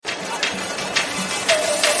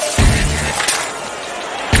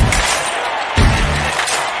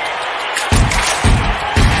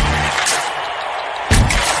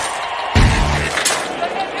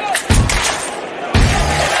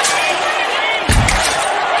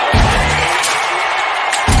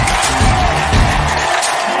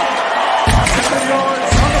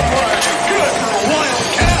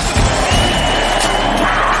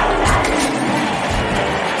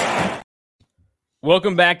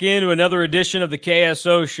Welcome back into another edition of the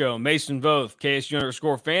KSO Show. Mason Voth,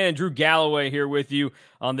 KSU_fan, and Drew Galloway here with you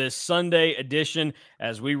on this Sunday edition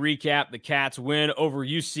as we recap the Cats' win over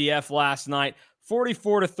UCF last night,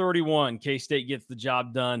 44-31. K-State gets the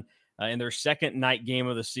job done in their second night game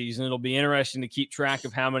of the season. It'll be interesting to keep track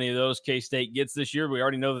of how many of those K-State gets this year. We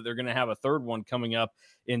already know that they're going to have a third one coming up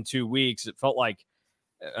in 2 weeks. It felt like,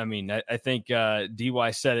 I think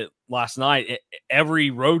DY said it last night.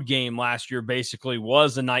 Every road game last year basically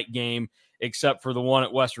was a night game, except for the one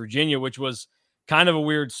at West Virginia, which was kind of a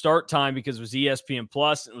weird start time because it was ESPN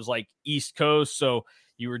Plus. It was like East Coast, so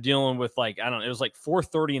you were dealing with it was like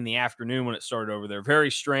 4:30 in the afternoon when it started over there.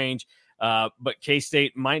 Very strange. But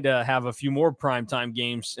K-State might have a few more primetime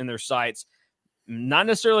games in their sights, not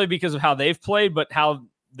necessarily because of how they've played, but how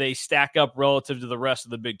they stack up relative to the rest of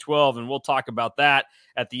the Big 12. And we'll talk about that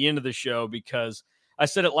at the end of the show because I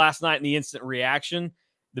said it last night in the instant reaction.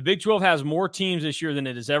 The Big 12 has more teams this year than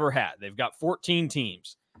it has ever had. They've got 14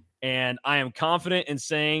 teams. And I am confident in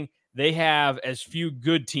saying they have as few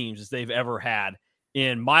good teams as they've ever had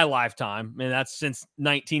in my lifetime. And that's since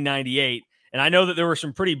 1998. And I know that there were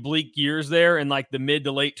some pretty bleak years there in like the mid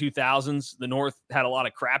to late 2000s. The North had a lot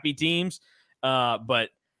of crappy teams,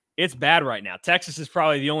 but it's bad right now. Texas is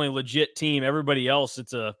probably the only legit team. Everybody else,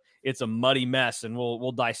 it's a muddy mess, and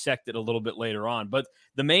we'll dissect it a little bit later on. But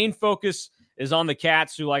the main focus is on the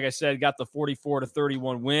Cats, who, like I said, got the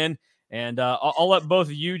 44-31 win. And I'll let both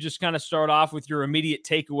of you just kind of start off with your immediate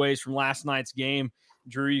takeaways from last night's game.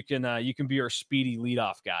 Drew, you can be our speedy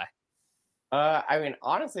leadoff guy.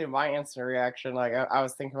 Honestly, my instant reaction, I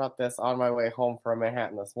was thinking about this on my way home from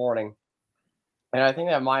Manhattan this morning, and I think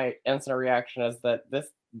that my instant reaction is that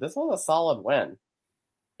this was a solid win.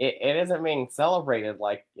 It isn't being celebrated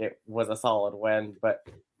like it was a solid win, but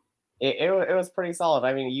it was pretty solid.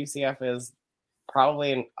 I mean, UCF is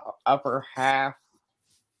probably an upper half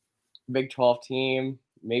Big 12 team,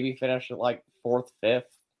 maybe finish at like 4th, 5th,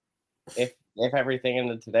 if everything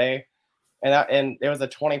ended today. And it was a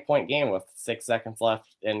 20-point game with 6 seconds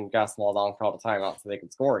left, and Gus Malzahn called a timeout so they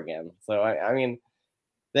could score again. So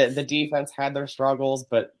the defense had their struggles,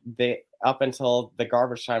 but they, up until the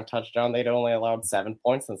garbage time touchdown, they'd only allowed 7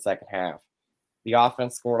 points in the second half. The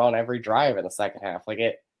offense scored on every drive in the second half.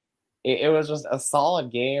 It was just a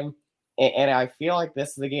solid game, and I feel like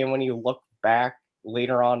this is a game when you look back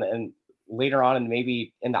later on and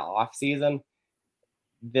maybe in the off season,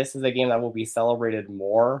 this is a game that will be celebrated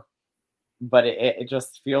more. But it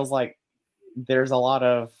just feels like there's a lot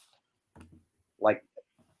of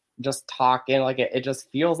just talking. It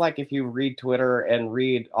just feels like if you read Twitter and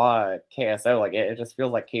read KSO, it just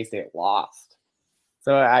feels like K-State lost.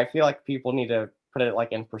 So I feel like people need to put it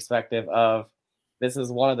in perspective of this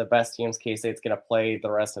is one of the best teams K-State's going to play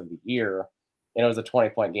the rest of the year. And it was a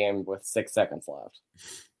 20-point game with 6 seconds left.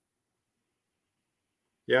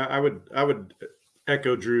 Yeah, I would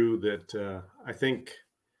echo Drew that I think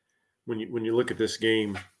when you look at this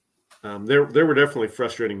game, there were definitely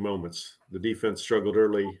frustrating moments. The defense struggled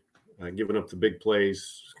early, giving up the big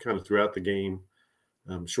plays kind of throughout the game.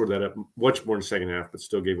 Shored that up much more in the second half, but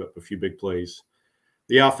still gave up a few big plays.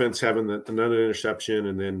 The offense having another interception,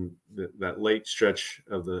 and then that late stretch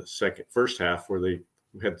of the first half where they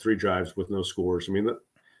had 3 drives with no scores. I mean,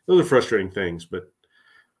 those are frustrating things. But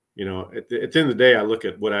at the end of the day, I look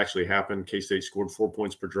at what actually happened. K-State scored 4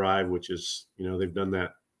 points per drive, which is they've done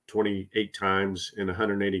that 28 times in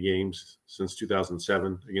 180 games since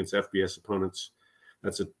 2007 against FBS opponents.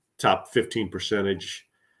 That's a top 15 percentage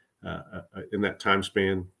in that time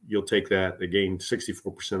span. You'll take that. They gained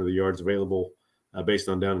 64% of the yards available based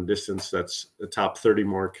on down and distance. That's a top 30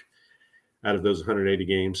 mark out of those 180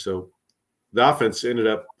 games. So the offense ended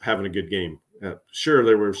up having a good game. Sure,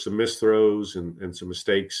 there were some missed throws and some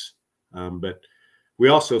mistakes, but we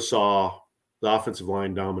also saw the offensive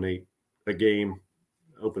line dominate a game,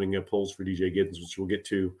 opening up holes for DJ Giddens, which we'll get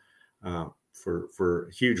to for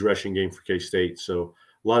a huge rushing game for K-State. So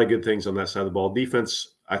a lot of good things on that side of the ball.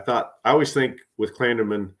 Defense, I always think with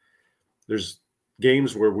Clanderman, there's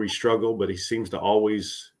games where we struggle, but he seems to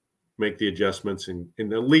always make the adjustments and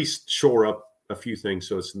at least shore up a few things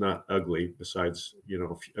so it's not ugly besides,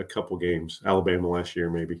 a couple games, Alabama last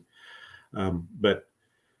year maybe. But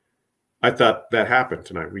I thought that happened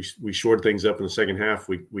tonight. We shored things up in the second half.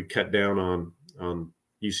 We cut down on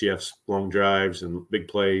UCF's long drives and big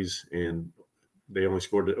plays, and they only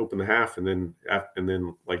scored to open the half, and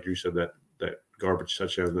then like Drew said, that garbage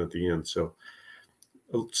touchdown at the end. So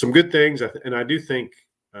some good things, and I do think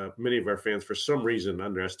many of our fans, for some reason,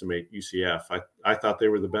 underestimate UCF. I thought they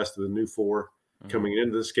were the best of the new 4 coming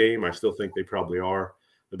into this game. I still think they probably are,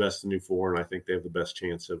 the best of the new four, and I think they have the best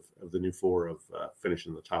chance of the new four of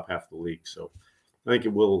finishing the top half of the league. So I think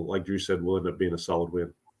it will, like Drew said, will end up being a solid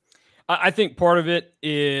win. I think part of it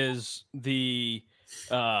is the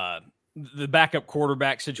backup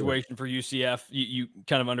quarterback situation for UCF. You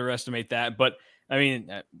kind of underestimate that, but I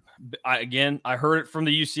mean, I heard it from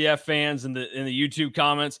the UCF fans in the YouTube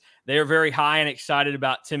comments. They are very high and excited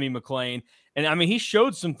about Timmy McClain, and I mean, he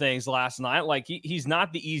showed some things last night. Like he's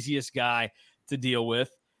not the easiest guy to deal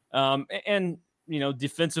with, and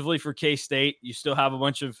defensively for K-State, you still have a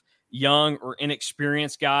bunch of young or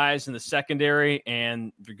inexperienced guys in the secondary,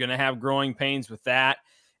 and you're going to have growing pains with that.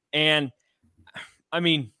 And I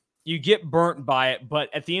mean, you get burnt by it, but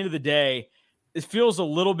at the end of the day, it feels a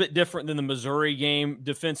little bit different than the Missouri game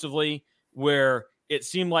defensively, where it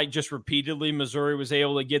seemed like just repeatedly Missouri was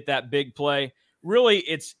able to get that big play. Really,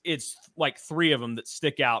 it's like three of them that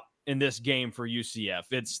stick out in this game for UCF.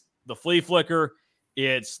 It's the flea flicker,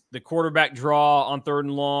 it's the quarterback draw on 3rd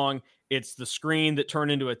and long, it's the screen that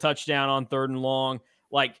turned into a touchdown on 3rd and long.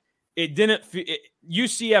 Like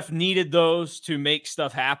UCF needed those to make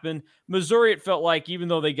stuff happen. Missouri, it felt like, even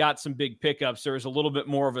though they got some big pickups, there was a little bit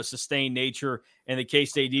more of a sustained nature, and the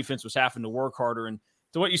K-State defense was having to work harder. And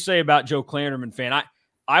to what you say about Joe Klanderman, fan,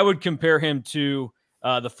 I would compare him to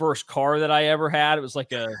the first car that I ever had. It was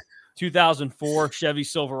like a 2004 Chevy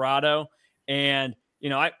Silverado. And,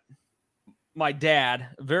 my dad,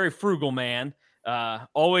 a very frugal man,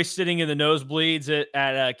 always sitting in the nosebleeds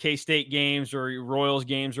at K-State games or Royals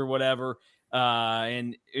games or whatever,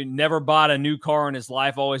 and never bought a new car in his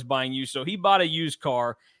life, always buying used. So he bought a used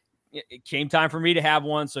car. It came time for me to have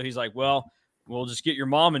one. So he's like, well, we'll just get your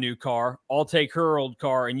mom a new car. I'll take her old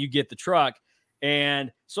car and you get the truck.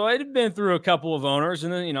 And so I had been through a couple of owners,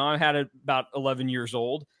 and then, I had it about 11 years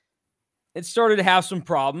old. It started to have some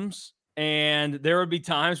problems, and there would be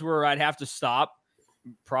times where I'd have to stop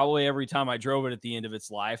probably every time I drove it at the end of its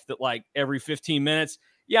life, that like every 15 minutes,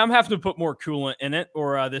 I'm having to put more coolant in it,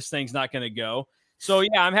 or this thing's not going to go. So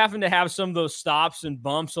I'm having to have some of those stops and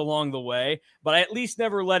bumps along the way, but I at least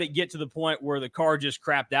never let it get to the point where the car just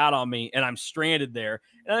crapped out on me and I'm stranded there.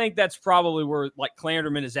 And I think that's probably where like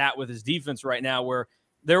Klanderman is at with his defense right now, where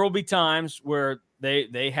there will be times where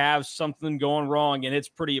they have something going wrong and it's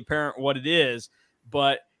pretty apparent what it is,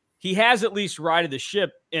 but he has at least righted the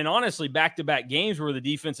ship. And honestly, back-to-back games where the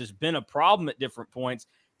defense has been a problem at different points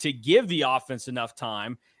to give the offense enough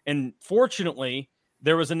time. And fortunately,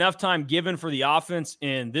 there was enough time given for the offense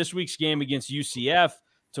in this week's game against UCF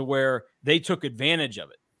to where they took advantage of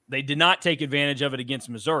it. They did not take advantage of it against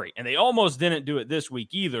Missouri, and they almost didn't do it this week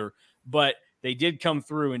either, but they did come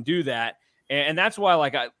through and do that. And that's why,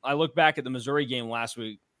 like, I look back at the Missouri game last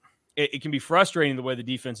week. It can be frustrating the way the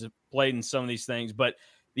defense has played in some of these things, but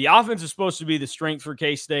the offense is supposed to be the strength for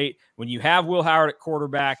K-State. When you have Will Howard at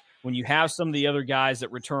quarterback, when you have some of the other guys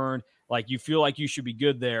that returned, like you feel like you should be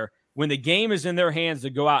good there. When the game is in their hands to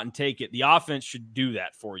go out and take it, the offense should do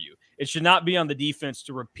that for you. It should not be on the defense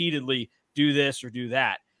to repeatedly do this or do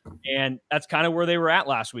that. And that's kind of where they were at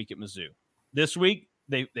last week at Mizzou. This week,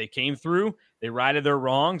 they came through. They righted their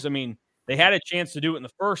wrongs. I mean, they had a chance to do it in the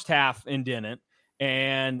first half and didn't.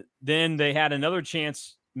 And then they had another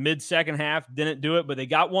chance mid-second half, didn't do it, but they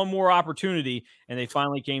got one more opportunity, and they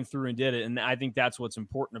finally came through and did it. And I think that's what's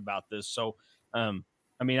important about this. So,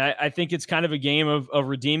 I think it's kind of a game of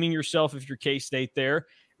redeeming yourself if you're K-State there,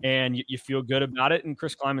 and you feel good about it. And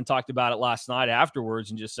Chris Klieman talked about it last night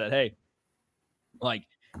afterwards and just said, hey, like,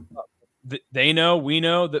 they know, we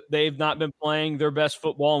know that they've not been playing their best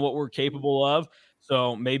football and what we're capable of.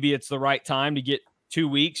 So maybe it's the right time to get 2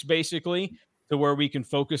 weeks basically to where we can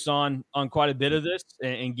focus on quite a bit of this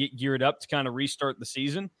and get geared up to kind of restart the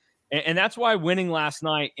season. And that's why winning last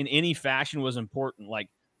night in any fashion was important. Like,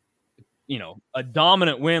 a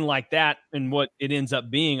dominant win like that and what it ends up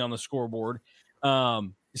being on the scoreboard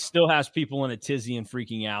still has people in a tizzy and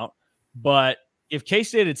freaking out. But if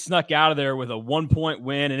K-State had snuck out of there with a 1-point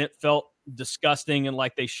win and it felt disgusting and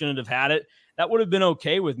like they shouldn't have had it, that would have been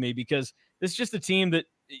okay with me, because it's just a team that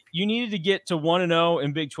you needed to get to 1-0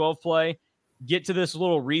 in Big 12 play, get to this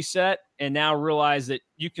little reset, and now realize that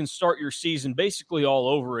you can start your season basically all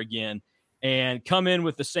over again and come in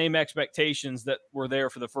with the same expectations that were there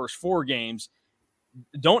for the first 4 games.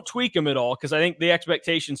 Don't tweak them at all, because I think the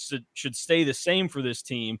expectations should stay the same for this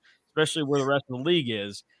team, especially where the rest of the league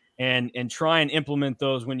is, and try and implement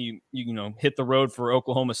those when you hit the road for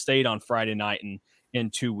Oklahoma State on Friday night in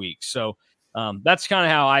 2 weeks. So that's kind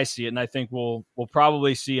of how I see it, and I think we'll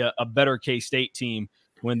probably see a better K-State team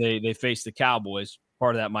when they face the Cowboys.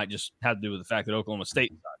 part of that might just have to do with the fact that Oklahoma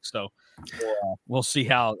State sucks. So we'll see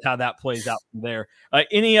how that plays out from there.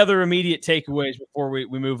 Any other immediate takeaways before we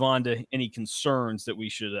move on to any concerns that we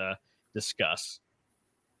should discuss?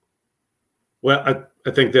 Well,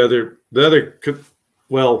 I think the other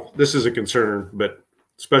well, this is a concern, but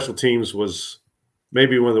special teams was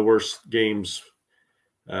maybe one of the worst games.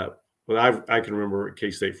 But I can remember at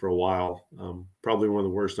K-State for a while. Probably one of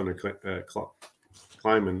the worst under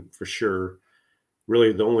Kleiman for sure.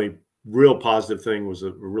 Really, the only real positive thing was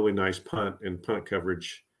a really nice punt and punt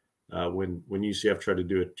coverage when UCF tried to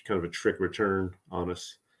do kind of a trick return on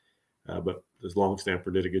us. But this long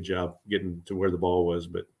snapper did a good job getting to where the ball was,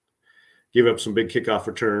 but gave up some big kickoff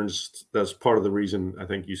returns. That's part of the reason I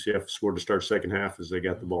think UCF scored to start second half is they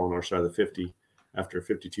got the ball on our side of the 50 after a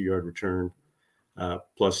 52-yard return.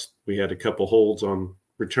 Plus, we had a couple holds on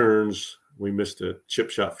returns. We missed a chip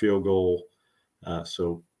shot field goal.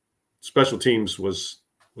 So special teams was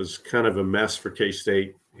kind of a mess for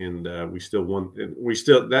K-State, and we still won. And we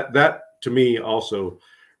still that to me also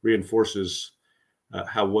reinforces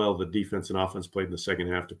how well the defense and offense played in the second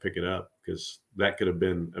half to pick it up, because that could have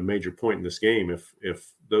been a major point in this game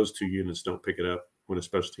if those two units don't pick it up when a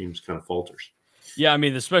special teams kind of falters. Yeah, I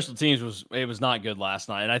mean, the special teams was not good last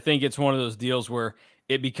night. And I think it's one of those deals where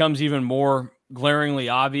it becomes even more glaringly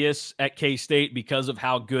obvious at K-State because of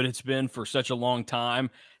how good it's been for such a long time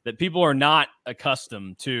that people are not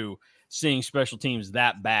accustomed to seeing special teams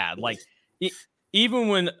that bad. Like, even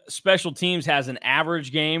when special teams has an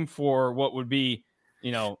average game for what would be,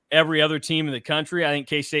 every other team in the country, I think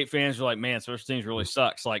K-State fans are like, man, special teams really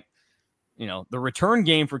sucks. Like, the return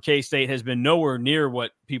game for K-State has been nowhere near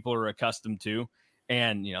what people are accustomed to.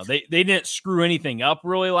 And, they didn't screw anything up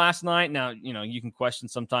really last night. Now, you can question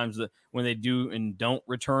sometimes when they do and don't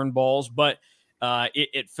return balls, but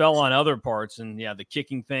it fell on other parts. And, yeah, the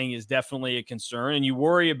kicking thing is definitely a concern. And you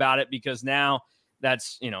worry about it because now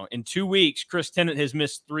that's, in 2 weeks, Chris Tennant has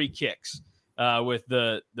missed 3 kicks with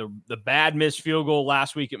the bad missed field goal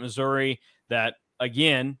last week at Missouri that,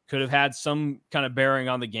 again, could have had some kind of bearing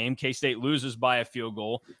on the game. K-State loses by a field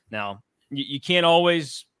goal. Now, you can't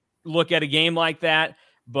always look at a game like that,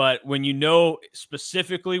 but when you know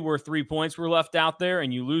specifically where 3 points were left out there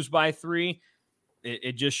and you lose by 3,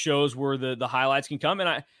 it just shows where the highlights can come. And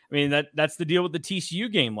I mean, that's the deal with the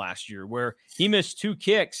TCU game last year where he missed 2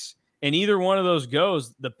 kicks and either one of those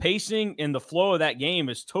goes. The pacing and the flow of that game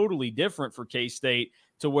is totally different for K-State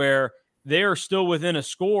to where they are still within a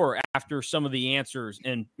score after some of the answers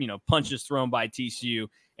and, punches thrown by TCU.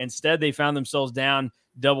 Instead, they found themselves down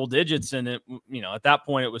double digits. And at that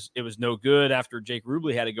point it was no good after Jake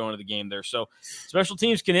Rubley had to go into the game there. So special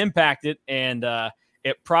teams can impact it. And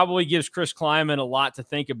it probably gives Chris Kleiman a lot to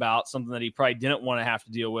think about, something that he probably didn't want to have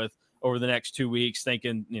to deal with over the next 2 weeks,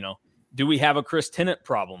 thinking, do we have a Chris Tennant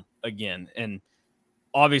problem again? And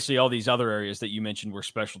obviously all these other areas that you mentioned where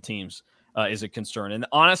special teams is a concern. And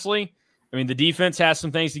honestly, I mean, the defense has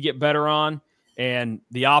some things to get better on, and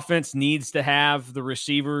the offense needs to have the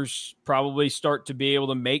receivers probably start to be able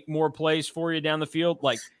to make more plays for you down the field.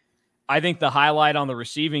 Like, I think the highlight on the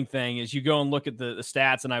receiving thing is you go and look at the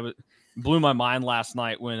stats, and blew my mind last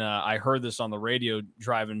night when I heard this on the radio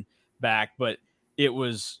driving back, but it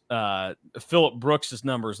was Phillip Brooks'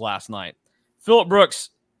 numbers last night. Phillip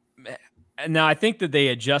Brooks, now I think that they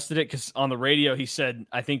adjusted it because on the radio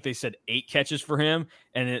I think they said 8 catches for him,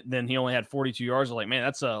 and then he only had 42 yards. I was like, man,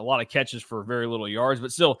 that's a lot of catches for very little yards,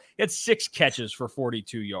 but still, it's 6 catches for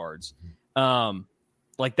 42 yards.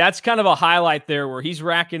 Like, that's kind of a highlight there where he's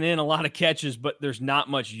racking in a lot of catches, but there's not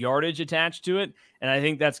much yardage attached to it. And I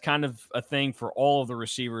think that's kind of a thing for all of the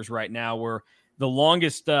receivers right now, where the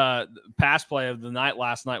longest pass play of the night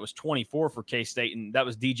last night was 24 for K-State, and that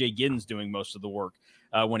was DJ Giddens doing most of the work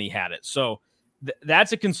when he had it. So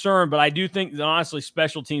that's a concern, but I do think that honestly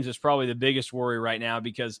special teams is probably the biggest worry right now,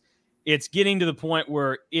 because it's getting to the point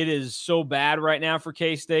where it is so bad right now for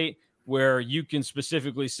K-State where you can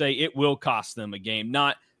specifically say it will cost them a game.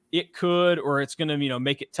 Not it could, or it's going to,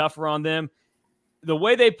 make it tougher on them. The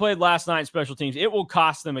way they played last night in special teams, it will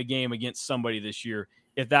cost them a game against somebody this year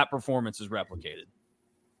if that performance is replicated.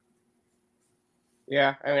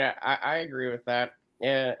 Yeah, I mean, I agree with that.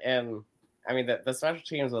 And I mean, the special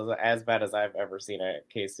teams was as bad as I've ever seen at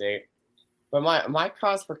K-State. But my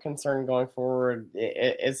cause for concern going forward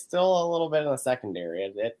is still a little bit in the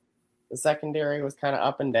secondary. The secondary was kind of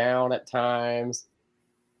up and down at times.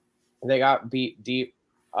 They got beat deep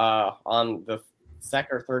on the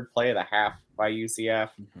second or third play of the half by UCF.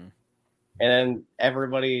 Mm-hmm. And then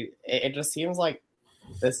everybody, it just seems like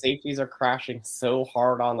the safeties are crashing so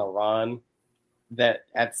hard on the run that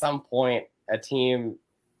at some point a team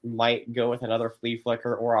might go with another flea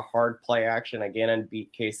flicker or a hard play action again and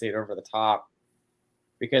beat K-State over the top.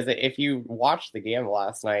 Because if you watch the game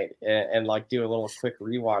last night and like do a little quick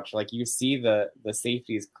rewatch, like you see the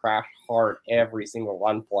safeties crash hard every single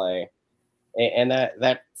run play, and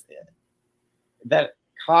that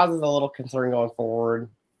causes a little concern going forward,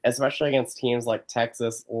 especially against teams like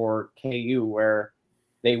Texas or KU, where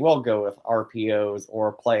they will go with RPOs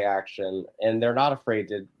or play action, and they're not afraid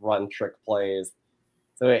to run trick plays.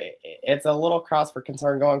 So it's a little cause for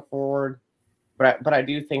concern going forward. But I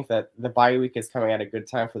do think that the bye week is coming at a good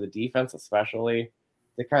time for the defense, especially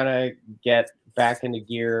to kind of get back into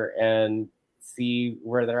gear and see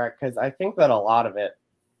where they're at. Because I think that a lot of it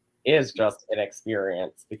is just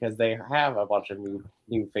inexperience because they have a bunch of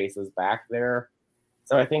new faces back there.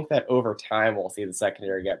 So I think that over time we'll see the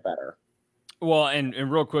secondary get better. Well, and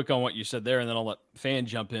real quick on what you said there, and then I'll let Fan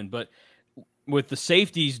jump in. But with the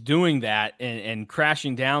safeties doing that and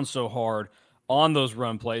crashing down so hard on those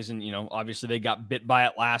run plays, and obviously they got bit by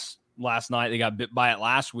it last night, they got bit by it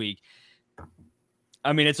last week.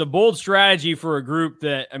 I mean, it's a bold strategy for a group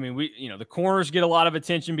that, the corners get a lot of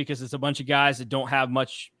attention because it's a bunch of guys that don't have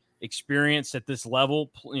much experience at this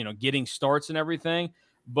level, getting starts and everything.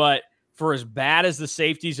 But for as bad as the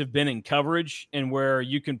safeties have been in coverage, and where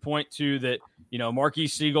you can point to that, Marquis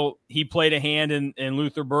Siegel, he played a hand in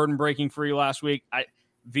Luther Burden breaking free last week.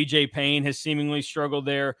 VJ Payne has seemingly struggled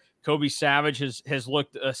there. Kobe Savage has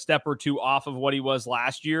looked a step or two off of what he was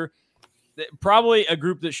last year. Probably a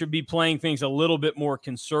group that should be playing things a little bit more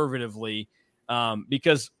conservatively,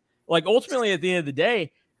 because, like, ultimately at the end of the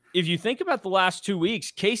day, if you think about the last 2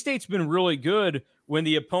 weeks, K-State's been really good when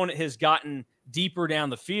the opponent has gotten deeper down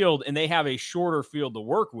the field and they have a shorter field to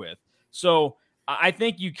work with. So I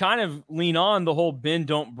think you kind of lean on the whole bend,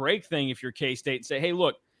 don't break thing if you're K-State and say, hey,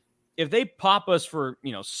 look, if they pop us for,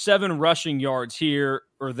 7 rushing yards here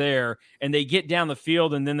or there, and they get down the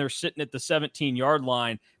field and then they're sitting at the 17-yard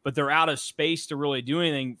line, but they're out of space to really do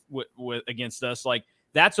anything with against us, like,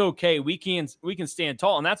 that's okay. We can stand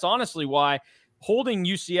tall. And that's honestly why holding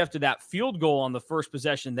UCF to that field goal on the first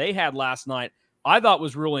possession they had last night, I thought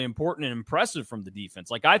was really important and impressive from the defense.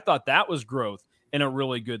 Like, I thought that was growth and a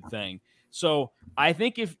really good thing. So I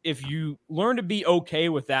think if you learn to be okay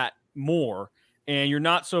with that more, and you're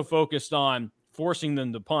not so focused on forcing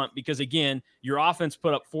them to punt, because, again, your offense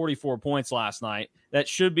put up 44 points last night. That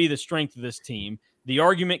should be the strength of this team. The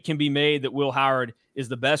argument can be made that Will Howard is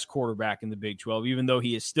the best quarterback in the Big 12, even though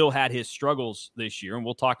he has still had his struggles this year, and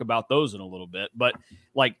we'll talk about those in a little bit. But,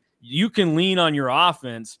 like, you can lean on your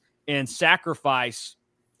offense and sacrifice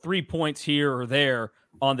 3 points here or there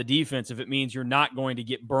on the defense if it means you're not going to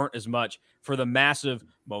get burnt as much for the massive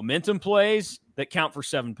momentum plays that count for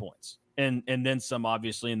 7 points. And then some,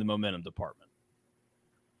 obviously, in the momentum department.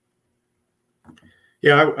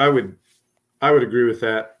 Yeah, I would agree with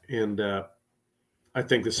that. And I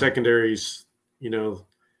think the secondaries,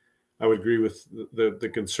 I would agree with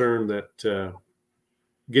the concern that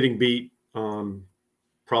getting beat on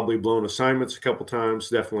probably blown assignments a couple times,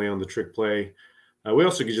 definitely on the trick play. We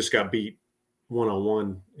also just got beat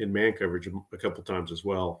one-on-one in man coverage a couple times as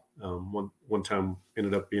well. One time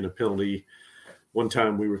ended up being a penalty. One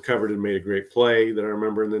time we recovered and made a great play that I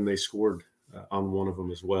remember, and then they scored on one of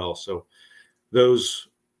them as well. So those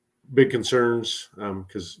big concerns,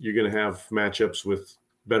 because you're going to have matchups with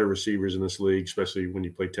better receivers in this league, especially when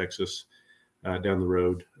you play Texas down the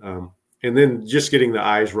road. And then just getting the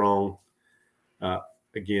eyes wrong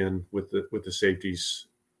again with the safeties,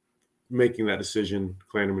 making that decision.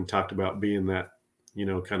 Klanderman talked about being that,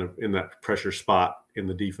 kind of in that pressure spot in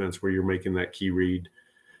the defense where you're making that key read.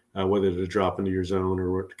 Whether to drop into your zone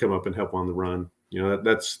or to come up and help on the run.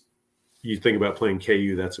 That's you think about playing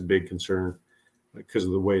KU, that's a big concern because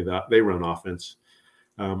of the way that they run offense.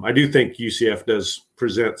 I do think UCF does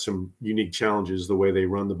present some unique challenges, the way they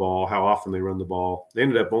run the ball, how often they run the ball. They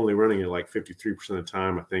ended up only running it like 53% of the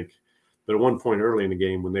time, I think. But at one point early in the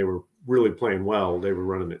game when they were really playing well, they were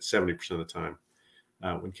running it 70% of the time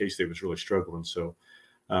when K-State was really struggling. So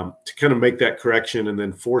to kind of make that correction and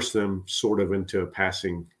then force them sort of into a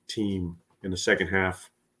passing team in the second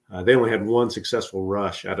half. They only had one successful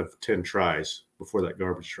rush out of 10 tries before that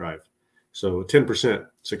garbage drive. So a 10%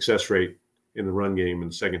 success rate in the run game in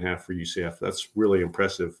the second half for UCF. That's really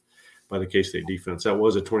impressive by the K-State defense. That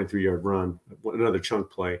was a 23-yard run, another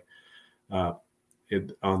chunk play. I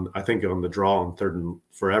think on the draw on 3rd and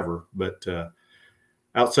forever. But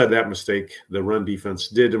outside that mistake, the run defense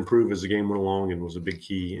did improve as the game went along and was a big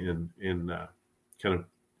key in kind of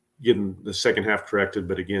getting the second half corrected.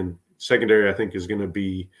 But again, secondary, I think, is going to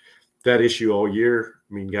be that issue all year.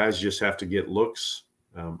 I mean, guys just have to get looks.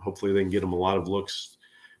 Hopefully they can get them a lot of looks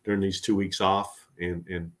during these 2 weeks off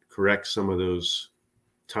and correct some of those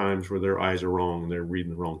times where their eyes are wrong and they're reading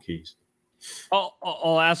the wrong keys.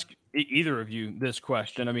 I'll ask either of you this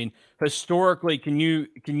question. I mean, historically, can you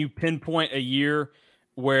pinpoint a year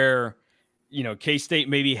where, K-State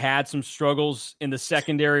maybe had some struggles in the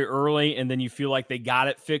secondary early, and then you feel like they got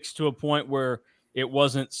it fixed to a point where it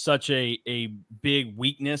wasn't such a big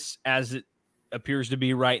weakness as it appears to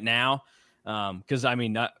be right now? Because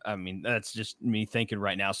that's just me thinking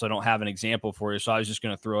right now, so I don't have an example for you. So I was just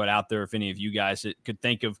going to throw it out there if any of you guys could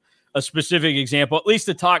think of a specific example, at least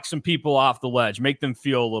to talk some people off the ledge, make them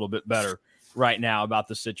feel a little bit better right now about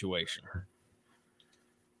the situation.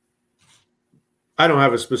 I don't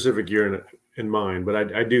have a specific year in mind, but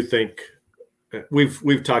I do think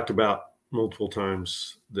we've talked about multiple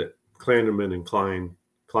times that Klanderman and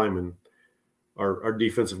Kleiman are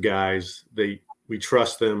defensive guys. We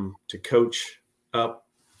trust them to coach up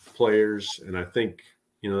players, and I think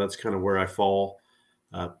that's kind of where I fall.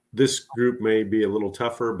 This group may be a little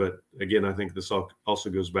tougher, but again, I think this also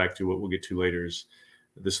goes back to what we'll get to later is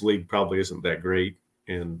this league probably isn't that great,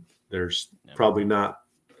 and there's probably not,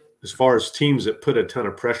 as far as teams that put a ton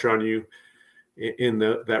of pressure on you in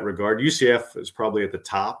that regard. UCF is probably at the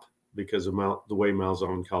top because of the way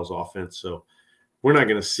Malzahn calls offense. So we're not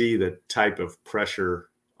going to see the type of pressure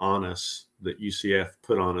on us that UCF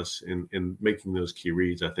put on us in making those key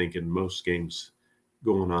reads, I think, in most games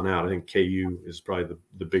going on out. I think KU is probably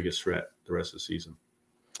the biggest threat the rest of the season.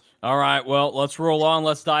 All right, well, let's roll on.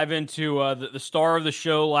 Let's dive into the star of the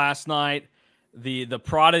show last night, the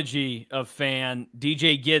prodigy of fan,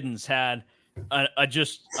 DJ Giddens, had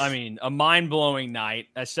a mind-blowing night.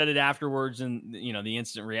 I said it afterwards in the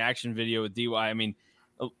instant reaction video with DY. I mean,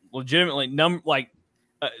 legitimately,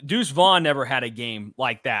 Deuce Vaughn never had a game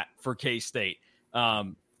like that for K-State.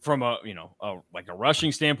 From a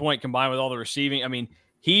rushing standpoint combined with all the receiving. I mean,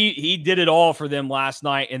 he did it all for them last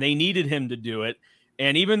night, and they needed him to do it.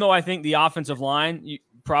 And even though I think the offensive line,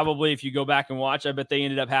 probably if you go back and watch, I bet they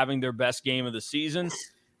ended up having their best game of the season.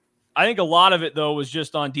 I think a lot of it, though, was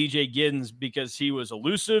just on DJ Giddens because he was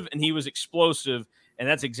elusive and he was explosive, and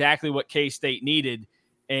that's exactly what K-State needed.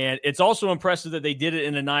 And it's also impressive that they did it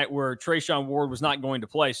in a night where Trayshawn Ward was not going to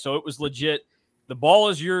play. So it was legit. The ball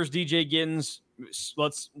is yours, DJ Giddens.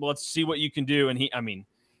 Let's see what you can do. And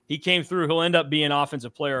he came through. He'll end up being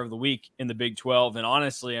offensive player of the week in the Big 12. And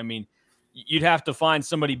honestly, I mean, you'd have to find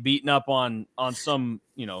somebody beating up on some,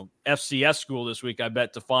 FCS school this week, I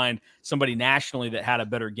bet, to find somebody nationally that had a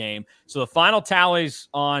better game. So the final tallies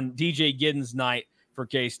on DJ Giddens' night for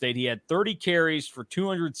K-State, he had 30 carries for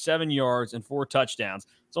 207 yards and 4 touchdowns.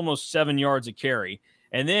 It's almost 7 yards a carry.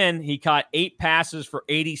 And then he caught 8 passes for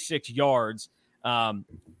 86 yards.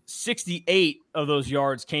 68 of those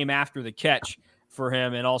yards came after the catch for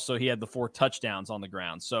him, and also he had the 4 touchdowns on the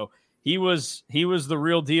ground. So he was the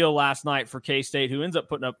real deal last night for K-State, who ends up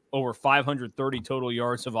putting up over 530 total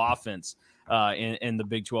yards of offense in the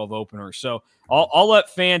Big 12 opener. So I'll let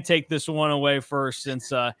Fan take this one away first,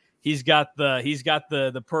 since he's got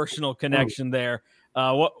the personal connection there.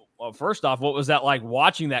 First off, what was that like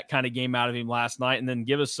watching that kind of game out of him last night, and then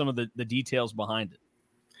give us some of the details behind it.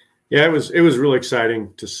 Yeah, it was really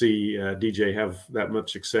exciting to see DJ have that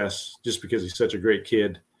much success, just because he's such a great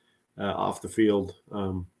kid off the field,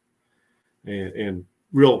 and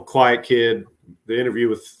real quiet kid. The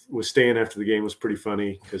interview with Stan after the game was pretty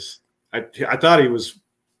funny, because I thought he was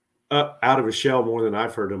out of his shell more than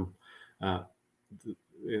I've heard him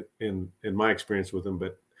in my experience with him.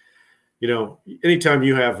 But anytime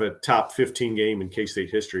you have a top 15 game in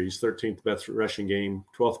K-State history, he's 13th best rushing game,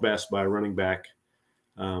 12th best by a running back.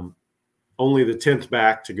 Only the 10th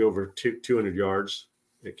back to go over 200 yards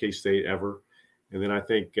at K-State ever. And then I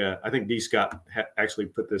think D. Scott actually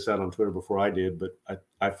put this out on Twitter before I did, but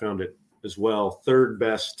I found it as well. 3rd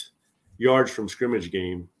best yards from scrimmage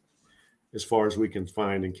game as far as we can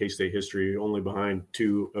find in K-State history, only behind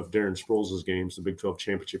 2 of Darren Sproles' games, the Big 12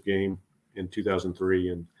 championship game in 2003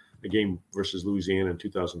 and the game versus Louisiana in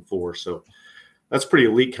 2004. So that's pretty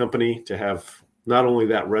elite company to have not only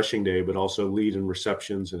that rushing day, but also lead in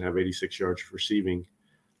receptions and have 86 yards receiving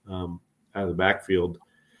out of the backfield.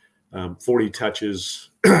 40 touches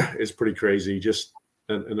is pretty crazy. Just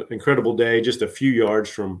an incredible day, just a few yards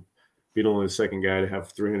from being only the second guy to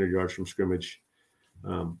have 300 yards from scrimmage.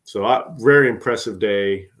 Very impressive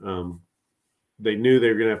day. They knew they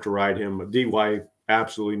were going to have to ride him. DY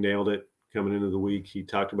absolutely nailed it coming into the week. He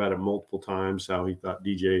talked about it multiple times, how he thought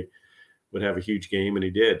DJ would have a huge game, and he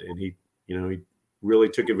did. And he really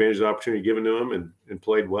took advantage of the opportunity given to him and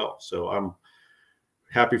played well. So I'm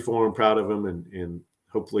happy for him, proud of him, and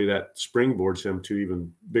hopefully that springboards him to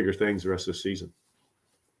even bigger things the rest of the season.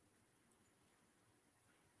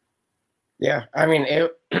 Yeah, I mean,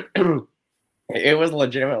 it was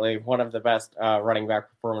legitimately one of the best running back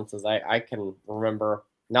performances I can remember,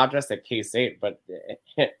 not just at K-State, but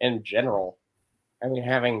in general. I mean,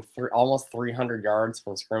 having almost 300 yards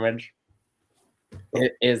from scrimmage,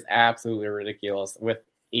 it is absolutely ridiculous with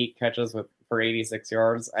 8 catches for 86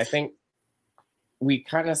 yards. I think we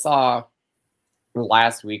kind of saw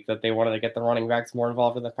last week that they wanted to get the running backs more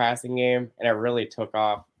involved in the passing game, and it really took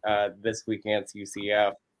off this week against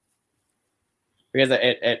UCF. Because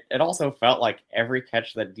it also felt like every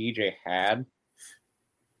catch that DJ had,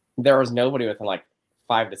 there was nobody within like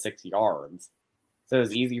 5 to 6 yards. So it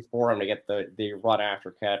was easy for him to get the run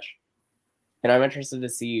after catch. And I'm interested to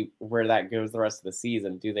see where that goes the rest of the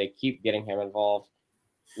season. Do they keep getting him involved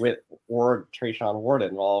or Trayshawn Ward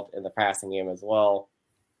involved in the passing game as well?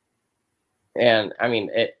 And I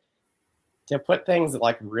mean, to put things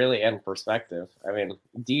like really in perspective, I mean,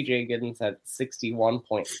 DJ Giddens had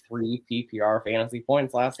 61.3 PPR fantasy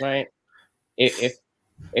points last night. If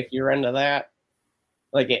you're into that,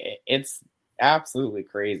 like it's absolutely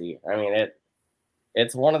crazy. I mean,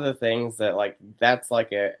 it's one of the things that like that's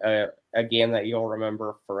like a game that you'll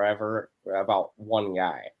remember forever about one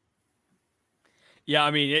guy. Yeah,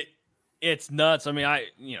 I mean it's nuts. I mean, I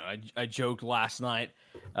joked last night.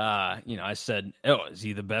 I said, "Oh, is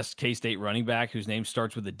he the best K-State running back whose name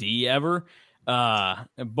starts with a D ever?"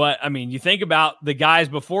 But I mean, you think about the guys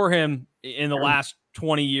before him in the last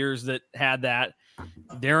 20 years that had that.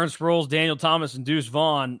 Darren Sproles, Daniel Thomas, and Deuce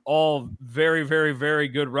Vaughn, all very, very, very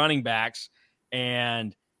good running backs.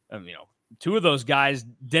 And, 2 of those guys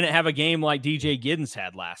didn't have a game like DJ Giddens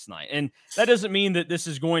had last night. And that doesn't mean that this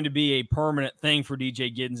is going to be a permanent thing for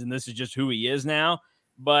DJ Giddens and this is just who he is now.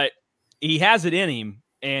 But he has it in him,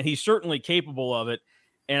 and he's certainly capable of it.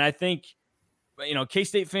 And I think,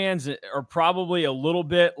 K-State fans are probably a little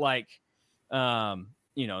bit like, not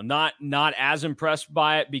as impressed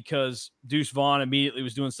by it because Deuce Vaughn immediately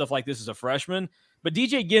was doing stuff like this as a freshman. But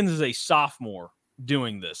DJ Giddens is a sophomore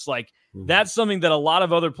doing this. Like, that's something that a lot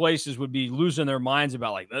of other places would be losing their minds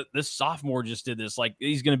about. Like, this sophomore just did this. Like,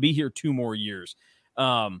 he's going to be here 2 more years.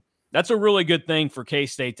 That's a really good thing for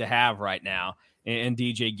K-State to have right now and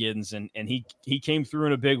DJ Giddens. And he came through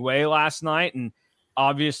in a big way last night and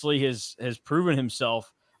obviously has proven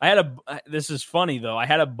himself. This is funny though. I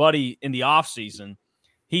had a buddy in the off season.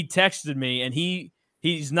 He texted me and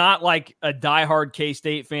he's not like a diehard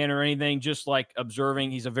K-State fan or anything, just like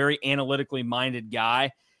observing. He's a very analytically minded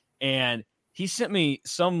guy. And he sent me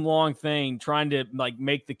some long thing trying to like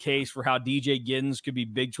make the case for how DJ Giddens could be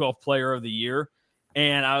Big 12 Player of the Year.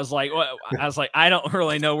 And I was like, I don't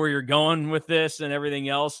really know where you're going with this and everything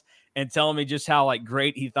else, and telling me just how like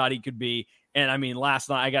great he thought he could be. And I mean, last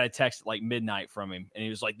night I got a text at like midnight from him, and he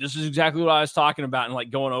was like, "This is exactly what I was talking about," and like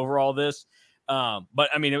going over all this. But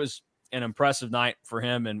I mean, it was an impressive night for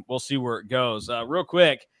him, and we'll see where it goes. Real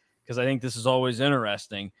quick, because I think this is always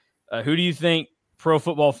interesting. Who do you think Pro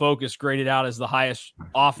Football Focus graded out as the highest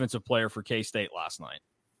offensive player for K-State last night?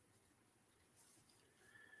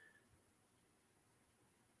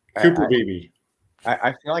 Cooper Beebe.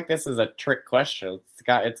 I feel like this is a trick question.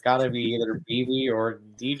 It's got to be either Beebe or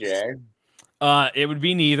DJ. It would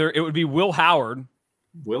be neither. It would be Will Howard.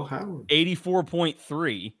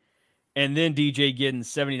 84.3. And then DJ Giddens,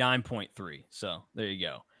 79.3. So there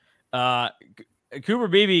you go. Cooper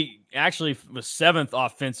Beebe actually was 7th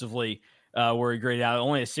offensively where he graded out,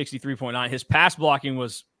 only a 63.9. His pass blocking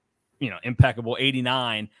was, impeccable,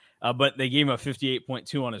 89. But they gave him a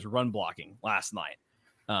 58.2 on his run blocking last night.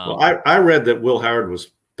 Well, I read that Will Howard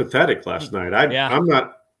was pathetic last night. I'm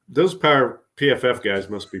not. Those power PFF guys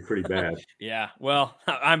must be pretty bad. Yeah. Well,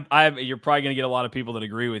 you're probably going to get a lot of people that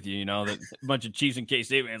agree with you. That a bunch of Chiefs and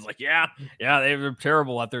K-State fans like, yeah, they're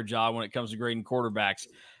terrible at their job when it comes to grading quarterbacks.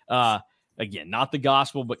 Again, not the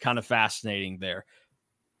gospel, but kind of fascinating there.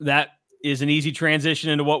 That is an easy transition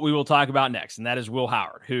into what we will talk about next, and that is Will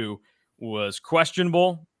Howard, who was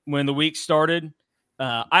questionable when the week started.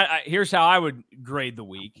 Here's how I would grade the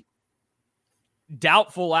week.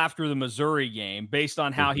 Doubtful after the Missouri game based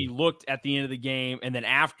on how he looked at the end of the game and then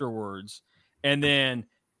afterwards. And then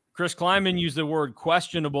Chris Klieman used the word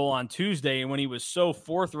questionable on Tuesday. And when he was so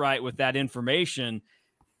forthright with that information,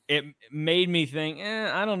 it made me think,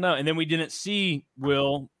 I don't know. And then we didn't see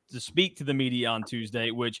Will to speak to the media on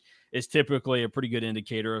Tuesday, which is typically a pretty good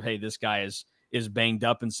indicator of, hey, this guy is banged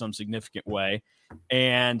up in some significant way.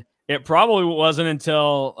 And it probably wasn't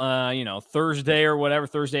until, Thursday or whatever,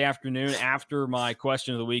 Thursday afternoon after my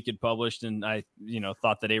question of the week had published and I,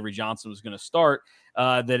 thought that Avery Johnson was going to start,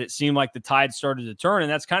 that it seemed like the tide started to turn.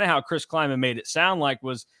 And that's kind of how Chris Klieman made it sound like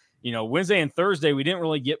was, Wednesday and Thursday, we didn't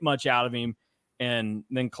really get much out of him. and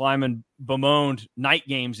then Kleiman bemoaned night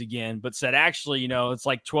games again, but said, actually, it's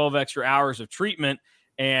like 12 extra hours of treatment,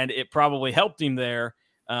 and it probably helped him there,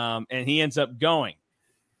 and he ends up going.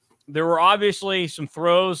 There were obviously some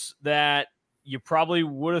throws that you probably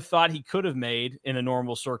would have thought he could have made in a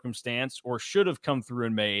normal circumstance or should have come through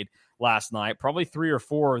and made last night. Probably 3 or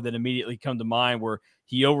 4 that immediately come to mind where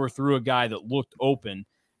he overthrew a guy that looked open.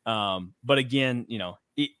 But again,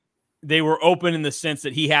 they were open in the sense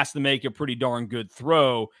that he has to make a pretty darn good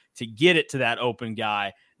throw to get it to that open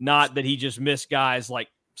guy, not that he just missed guys like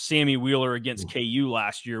Sammy Wheeler against KU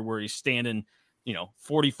last year where he's standing,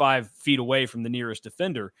 45 feet away from the nearest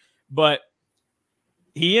defender. But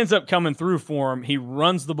he ends up coming through for him. He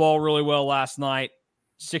runs the ball really well last night,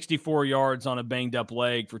 64 yards on a banged up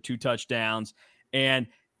leg for 2 touchdowns. And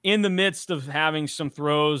in the midst of having some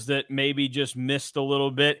throws that maybe just missed a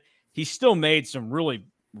little bit, he still made some really,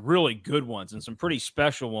 really good ones and some pretty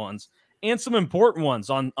special ones and some important ones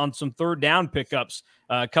on some third down pickups,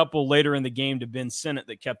 a couple later in the game to Ben Sinnott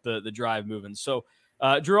that kept the drive moving. So,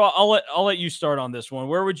 Drew, I'll let you start on this one.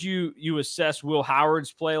 Where would you assess Will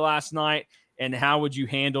Howard's play last night, and how would you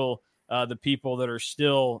handle the people that are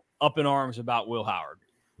still up in arms about Will Howard?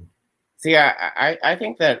 See, I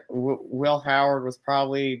think that Will Howard was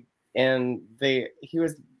probably he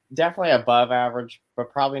was definitely above average,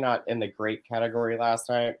 but probably not in the great category last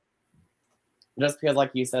night. Just because,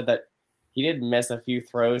 like you said, that he did miss a few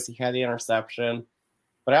throws. He had the interception.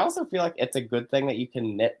 But I also feel like it's a good thing that you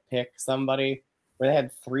can nitpick somebody where they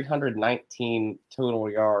had 319 total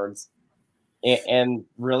yards and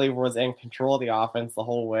really was in control of the offense the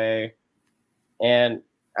whole way. And,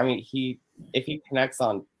 I mean, if he connects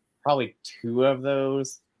on probably 2 of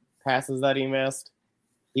those passes that he missed,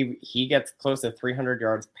 he gets close to 300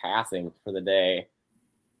 yards passing for the day.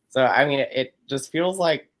 So, I mean, it just feels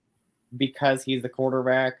like because he's the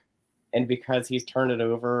quarterback and because he's turned it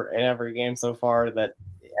over in every game so far that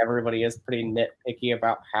everybody is pretty nitpicky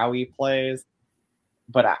about how he plays.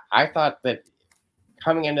 But I thought that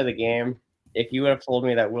coming into the game, if you would have told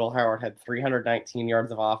me that Will Howard had 319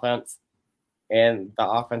 yards of offense and the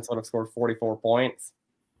offense would have scored 44 points,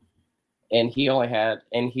 and he wasn't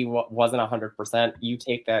 100%, you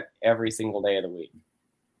take that every single day of the week.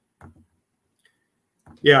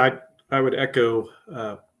 Yeah, I would echo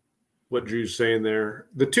what Drew's saying there.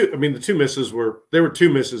 The two misses were 2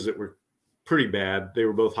 misses that were pretty bad. They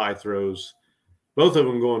were both high throws, both of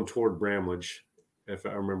them going toward Bramlage, if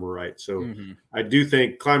I remember right. So I do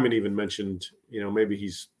think Kleiman even mentioned, maybe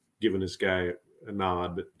he's giving this guy a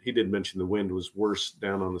nod, but he did mention the wind was worse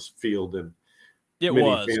down on this field than it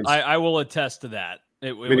was. Fans, I will attest to that.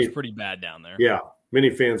 It was pretty bad down there. Yeah, many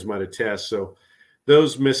fans might attest. So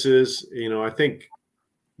those misses, I think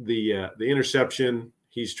the interception,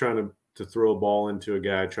 he's trying to throw a ball into a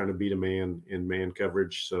guy trying to beat a man in man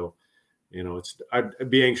coverage. So, I'd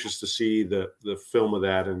be anxious to see the film of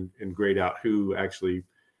that and grade out who actually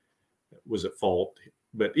was at fault.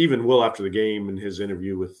 But even Will, after the game in his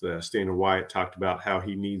interview with Stanley Wyatt, talked about how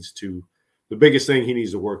the biggest thing he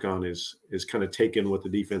needs to work on is kind of taking what the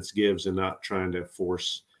defense gives and not trying to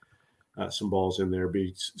force some balls in there,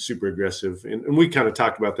 be super aggressive. And we kind of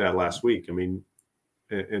talked about that last week. I mean,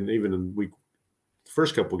 and even in the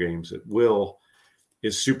first couple games, that Will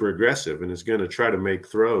is super aggressive and is going to try to make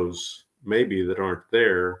throws maybe that aren't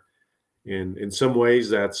there. And in some ways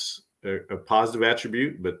that's a positive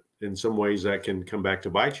attribute, but in some ways that can come back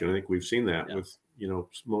to bite you. And I think we've seen that with,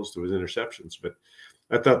 most of his interceptions. But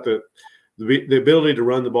I thought that the ability to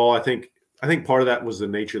run the ball, I think part of that was the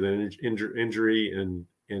nature of the injury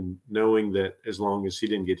and knowing that as long as he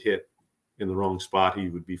didn't get hit in the wrong spot, he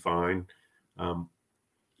would be fine.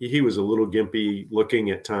 He was a little gimpy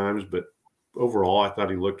looking at times, but overall I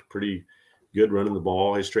thought he looked pretty good running the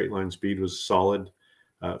ball. His straight line speed was solid,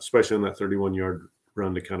 especially on that 31-yard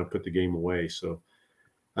run to kind of put the game away. So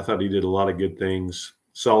I thought he did a lot of good things.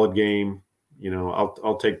 Solid game.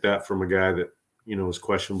 I'll take that from a guy that, is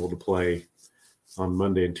questionable to play on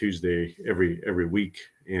Monday and Tuesday every week,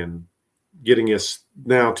 and getting us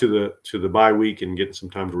now to the bye week and getting some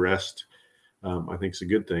time to rest. I think is a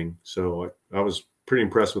good thing. So I was pretty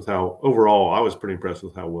impressed with how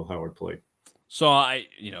Will Howard played. So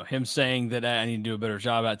him saying that I need to do a better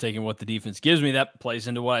job at taking what the defense gives me, that plays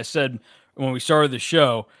into what I said when we started the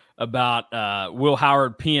show about Will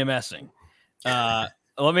Howard PMSing.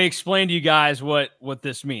 Let me explain to you guys what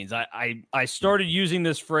this means. I started using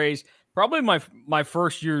this phrase probably my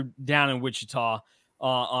first year down in Wichita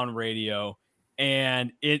on radio,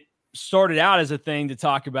 and it started out as a thing to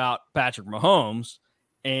talk about Patrick Mahomes,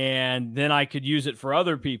 and then I could use it for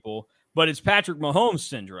other people. But it's Patrick Mahomes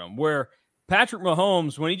syndrome, where Patrick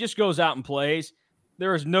Mahomes, when he just goes out and plays,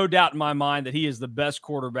 there is no doubt in my mind that he is the best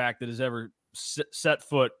quarterback that has ever set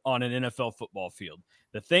foot on an NFL football field.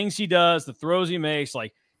 The things he does, the throws he makes,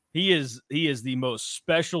 like he is the most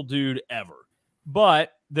special dude ever.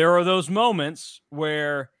 But there are those moments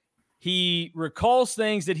where he recalls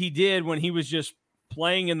things that he did when he was just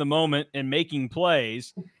playing in the moment and making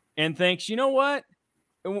plays and thinks, you know what?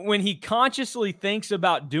 When he consciously thinks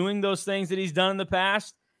about doing those things that he's done in the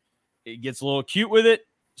past, it gets a little cute with it.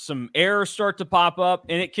 Some errors start to pop up,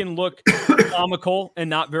 and it can look comical and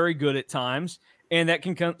not very good at times. And that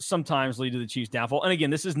can sometimes lead to the Chiefs' downfall. And again,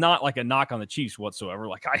 this is not like a knock on the Chiefs whatsoever.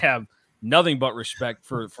 Like, I have nothing but respect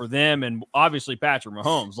for them and obviously Patrick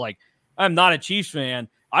Mahomes. Like, I'm not a Chiefs fan.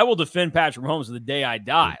 I will defend Patrick Mahomes to the day I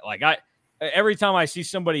die. Like, every time I see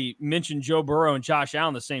somebody mention Joe Burrow and Josh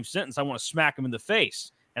Allen in the same sentence, I want to smack them in the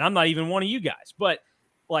face. And I'm not even one of you guys. But,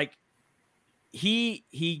 like,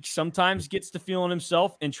 he sometimes gets to feeling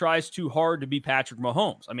himself and tries too hard to be Patrick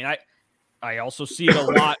Mahomes. I mean, I also see it a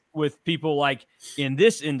lot with people like in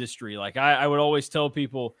this industry. Like I would always tell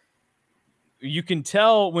people, you can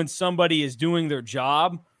tell when somebody is doing their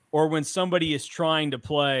job or when somebody is trying to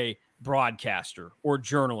play broadcaster or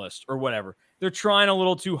journalist or whatever. They're trying a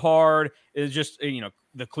little too hard. It's just,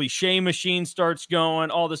 the cliche machine starts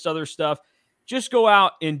going, all this other stuff. Just go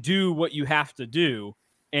out and do what you have to do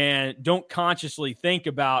and don't consciously think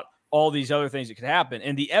about all these other things that could happen.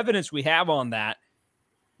 And the evidence we have on that,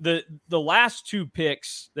 the last two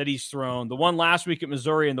picks that he's thrown, the one last week at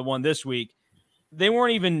Missouri and the one this week, they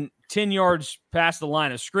weren't even 10 yards past the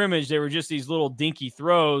line of scrimmage. They were just these little dinky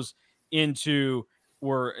throws into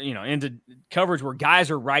coverage where guys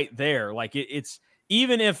are right there. Like it's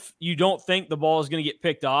even if you don't think the ball is going to get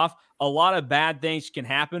picked off, a lot of bad things can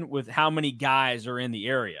happen with how many guys are in the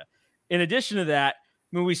area. In addition to that,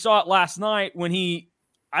 I mean, we saw it last night when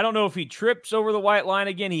I don't know if he trips over the white line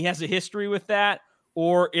again. He has a history with that,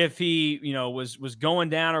 or if he, was going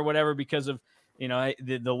down or whatever because of,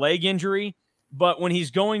 the leg injury. But when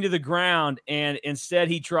he's going to the ground and instead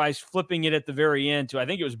he tries flipping it at the very end to, I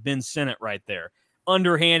think it was Ben Sinnott right there,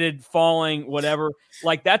 underhanded, falling, whatever.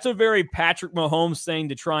 Like, that's a very Patrick Mahomes thing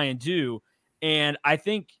to try and do. And I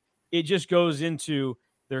think it just goes into,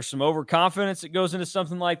 there's some overconfidence that goes into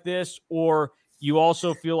something like this, or you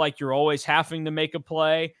also feel like you're always having to make a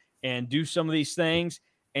play and do some of these things.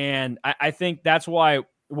 And I think that's why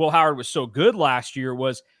Will Howard was so good last year,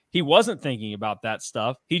 was he wasn't thinking about that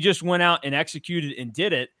stuff. He just went out and executed and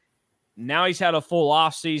did it. Now he's had a full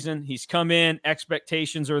off season. He's come in.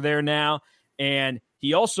 Expectations are there now. And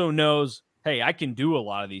he also knows, hey, I can do a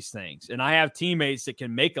lot of these things. And I have teammates that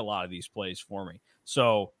can make a lot of these plays for me.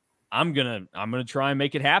 So I'm going to try and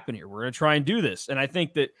make it happen here. We're going to try and do this. And I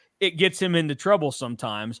think that it gets him into trouble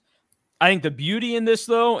sometimes. I think the beauty in this,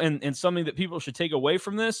 though, and something that people should take away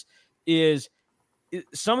from this is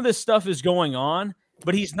some of this stuff is going on,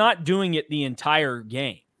 but he's not doing it the entire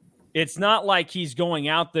game. It's not like he's going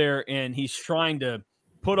out there and he's trying to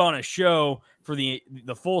put on a show for the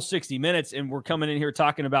full 60 minutes. And we're coming in here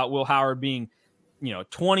talking about Will Howard being,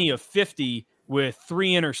 20 of 50 with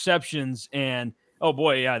 3 interceptions. And, oh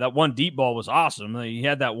boy, yeah, that one deep ball was awesome. He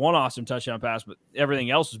had that one awesome touchdown pass, but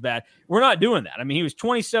everything else was bad. We're not doing that. I mean, he was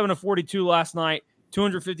 27 of 42 last night,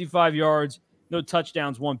 255 yards, no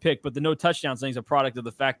touchdowns, 1 pick, but the no touchdowns thing is a product of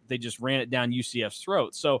the fact that they just ran it down UCF's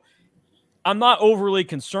throat. So I'm not overly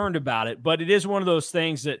concerned about it, but it is one of those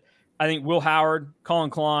things that I think Will Howard,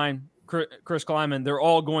 Colin Klein, Chris Kleiman, they're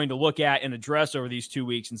all going to look at and address over these 2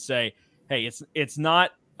 weeks and say, hey, it's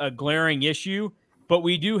not a glaring issue, but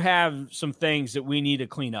we do have some things that we need to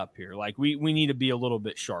clean up here. Like we need to be a little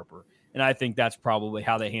bit sharper. And I think that's probably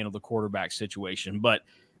how they handle the quarterback situation. But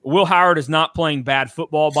Will Howard is not playing bad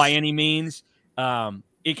football by any means.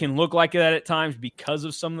 It can look like that at times because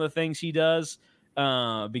of some of the things he does,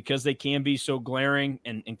 because they can be so glaring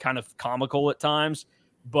and kind of comical at times.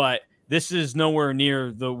 But this is nowhere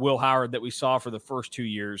near the Will Howard that we saw for the first 2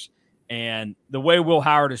 years. And the way Will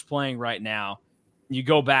Howard is playing right now, you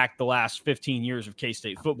go back the last 15 years of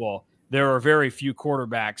K-State football, there are very few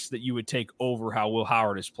quarterbacks that you would take over how Will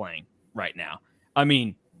Howard is playing right now. I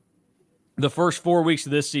mean, the first 4 weeks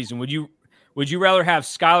of this season, would you rather have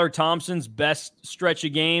Skylar Thompson's best stretch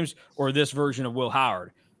of games or this version of Will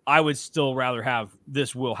Howard? I would still rather have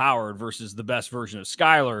this Will Howard versus the best version of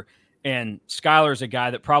Skylar. And Skylar's a guy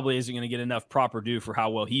that probably isn't going to get enough proper due for how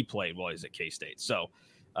well he played while he's at K-State. So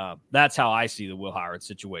that's how I see the Will Howard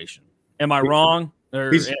situation. Am I wrong? Or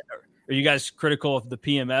are you guys critical of the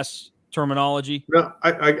PMS terminology? No,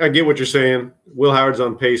 I get what you're saying. Will Howard's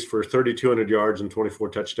on pace for 3,200 yards and 24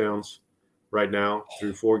 touchdowns right now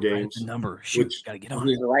through 4 games. The number. Shoot, got to get on.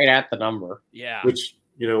 He's right at the number. Yeah.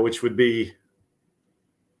 Which would be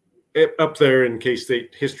up there in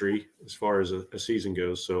K-State history as far as a season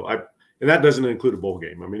goes. So and that doesn't include a bowl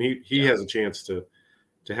game. I mean, he has a chance to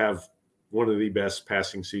have one of the best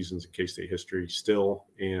passing seasons in K-State history still,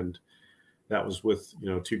 and that was with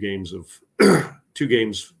two games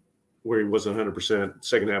where he wasn't 100%.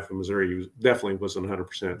 Second half of Missouri, he definitely wasn't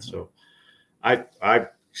 100%. So I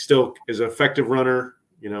still is an effective runner,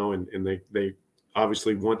 and they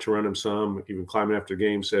obviously want to run him some. Even Kleiman after the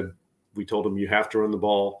game said, we told him you have to run the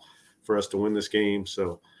ball for us to win this game.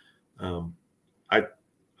 So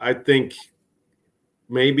I think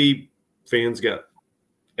maybe fans got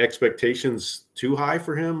expectations too high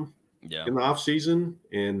for him in the offseason,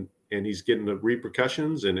 and he's getting the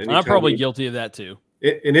repercussions. And I'm probably guilty of that too.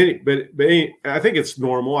 But I think it's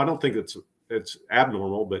normal. I don't think it's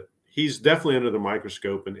abnormal, but he's definitely under the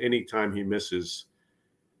microscope. And anytime he misses,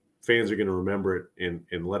 fans are going to remember it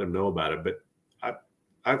and let him know about it. But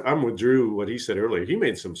I'm with Drew, what he said earlier. He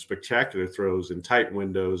made some spectacular throws in tight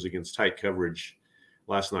windows against tight coverage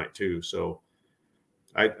last night too. So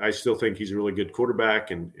I still think he's a really good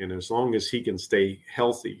quarterback. And as long as he can stay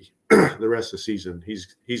healthy the rest of the season,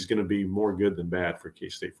 he's going to be more good than bad for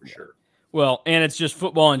K-State for sure. Well, and it's just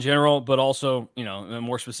football in general, but also,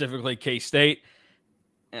 more specifically K-State.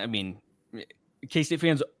 I mean, K-State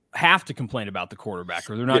fans have to complain about the quarterback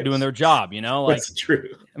or they're not doing their job, That's true.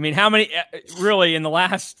 I mean, how many really in the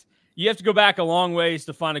last, you have to go back a long ways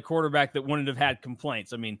to find a quarterback that wouldn't have had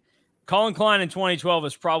complaints. I mean, Colin Klein in 2012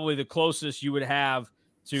 is probably the closest you would have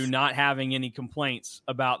to not having any complaints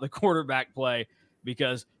about the quarterback play,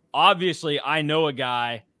 because obviously I know a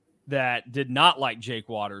guy that did not like Jake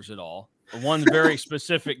Waters at all. One very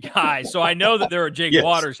specific guy. So I know that there are Jake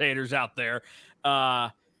Waters haters out there.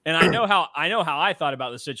 And I know how I thought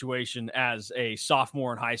about the situation as a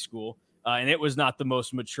sophomore in high school, and it was not the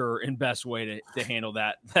most mature and best way to handle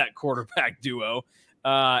that quarterback duo.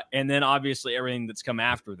 And then obviously everything that's come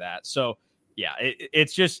after that. So yeah,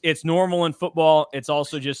 it's normal in football. It's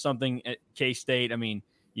also just something at K-State. I mean,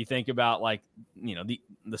 you think about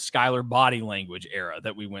the Skylar body language era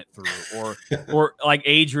that we went through, or like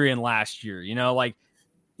Adrian last year.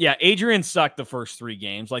 Yeah, Adrian sucked the first 3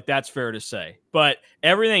 games. That's fair to say. But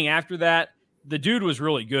everything after that, the dude was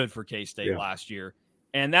really good for K-State last year.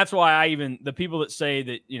 And that's why the people that say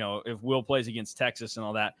that, if Will plays against Texas and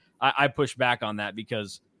all that, I push back on that,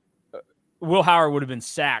 because Will Howard would have been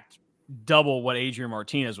sacked double what Adrian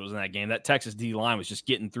Martinez was in that game. That Texas D line was just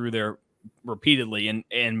getting through there repeatedly.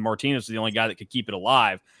 And Martinez was the only guy that could keep it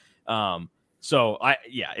alive. So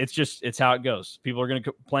it's how it goes. People are going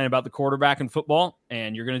to complain about the quarterback in football,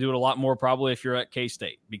 and you're going to do it a lot more probably if you're at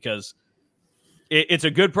K-State, because it's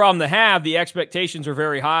a good problem to have. The expectations are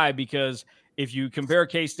very high, because if you compare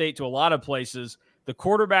K-State to a lot of places, the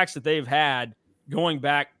quarterbacks that they've had going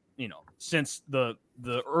back, since the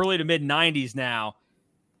early to mid 90s now,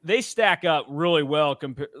 they stack up really well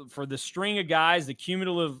for the string of guys. The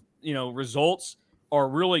cumulative, results are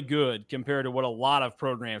really good compared to what a lot of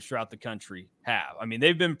programs throughout the country have. I mean,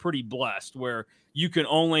 they've been pretty blessed where you can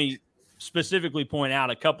only specifically point out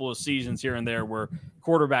a couple of seasons here and there where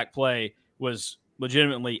quarterback play was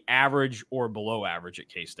legitimately average or below average at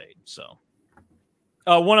K-State. So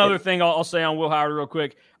one other thing I'll say on Will Howard real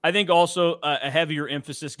quick. I think also a heavier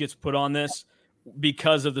emphasis gets put on this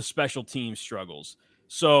because of the special team struggles.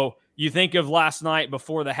 So you think of last night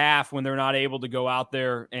before the half when they're not able to go out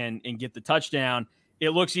there and get the touchdown. It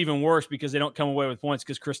looks even worse because they don't come away with points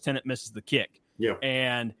because Chris Tennant misses the kick. Yeah.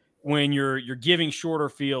 And when you're giving shorter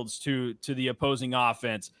fields to the opposing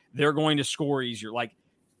offense, they're going to score easier.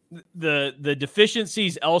 The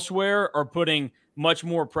deficiencies elsewhere are putting much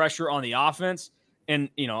more pressure on the offense. And,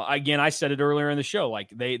 again, I said it earlier in the show,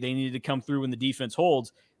 they needed to come through when the defense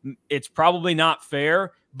holds. It's probably not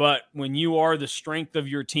fair, but when you are the strength of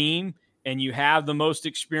your team and you have the most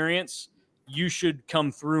experience, you should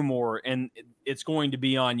come through more, and it's going to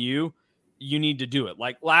be on you. You need to do it.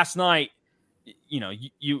 Like last night,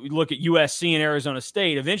 you look at USC and Arizona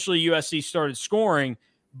State. Eventually USC started scoring,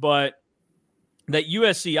 but that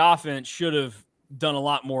USC offense should have done a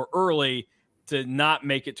lot more early to not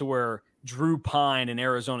make it to where Drew Pine and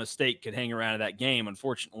Arizona State could hang around in that game.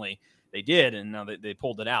 Unfortunately, they did, and now they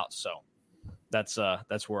pulled it out. So that's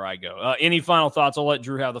where I go. Any final thoughts? I'll let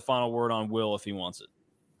Drew have the final word on Will if he wants it.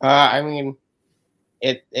 I mean,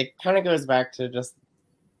 it kind of goes back to just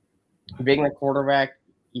being the quarterback.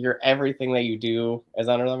 Everything that you do is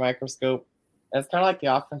under the microscope. And it's kind of like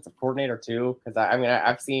the offensive coordinator too, because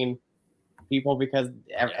I've seen people, because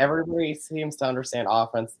everybody seems to understand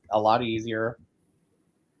offense a lot easier.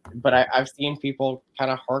 But I've seen people kind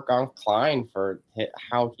of hark on Klein for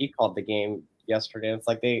how he called the game yesterday. It's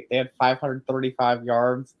like they had 535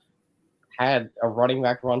 yards had a running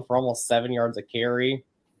back run for almost 7 yards a carry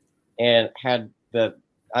and had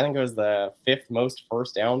I think it was the 5th most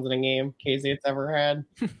first downs in a game KZ's ever had.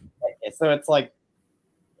 So it's like,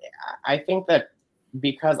 I think that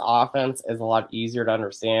because offense is a lot easier to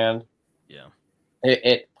understand,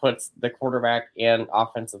 it puts the quarterback and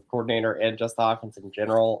offensive coordinator and just the offense in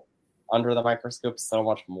general under the microscope so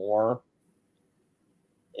much more.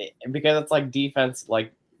 Because it's like defense,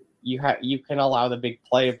 like you can allow the big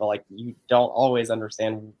play, but like you don't always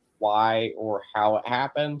understand why or how it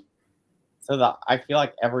happened. So I feel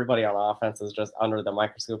like everybody on offense is just under the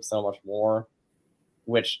microscope so much more,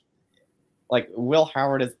 which, like, Will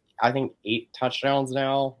Howard is, I think, 8 touchdowns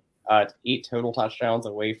now, 8 total touchdowns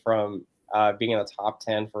away from being in the top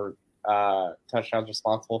 10 for touchdowns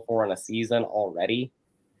responsible for in a season already.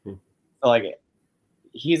 So, like,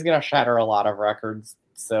 he's going to shatter a lot of records.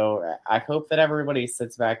 So I hope that everybody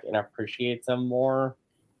sits back and appreciates him more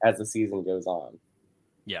as the season goes on.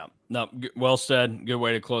 Yeah, no, well said. Good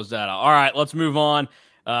way to close that out. All right, let's move on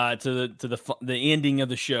to the ending of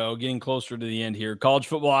the show, getting closer to the end here. College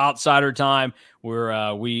football outsider time,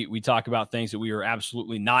 where we talk about things that we are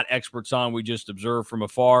absolutely not experts on. We just observe from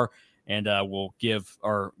afar, and we'll give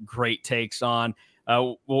our great takes on.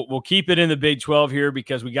 We'll keep it in the Big 12 here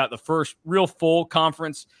because we got the first real full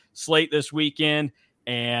conference slate this weekend.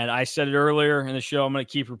 And I said it earlier in the show, I'm going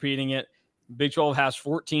to keep repeating it. Big 12 has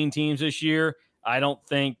 14 teams this year. I don't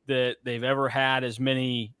think that they've ever had as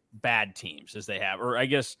many bad teams as they have, or I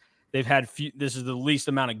guess they've had this is the least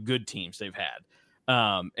amount of good teams they've had.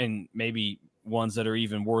 And maybe ones that are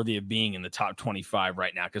even worthy of being in the top 25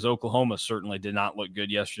 right now, because Oklahoma certainly did not look good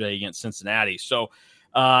yesterday against Cincinnati. So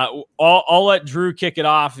I'll let Drew kick it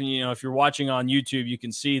off. And, if you're watching on YouTube, you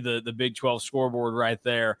can see the Big 12 scoreboard right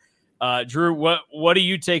there. Drew, what do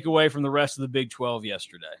you take away from the rest of the Big 12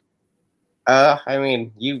 yesterday? I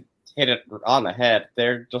mean, you hit it on the head.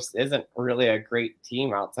 There just isn't really a great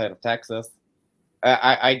team outside of Texas.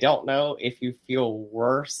 I don't know if you feel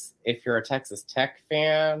worse if you're a Texas Tech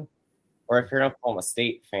fan or if you're an Oklahoma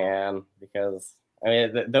State fan, because I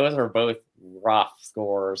mean those are both rough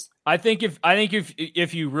scores. I think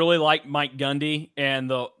if you really like Mike Gundy and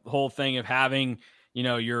the whole thing of having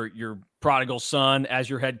your prodigal son as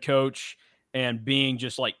your head coach and being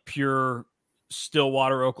just like pure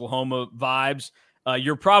Stillwater, Oklahoma vibes,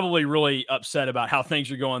 you're probably really upset about how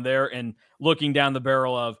things are going there and looking down the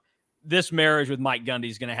barrel of this marriage with Mike Gundy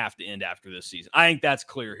is going to have to end after this season. I think that's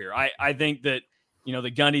clear here. I think that,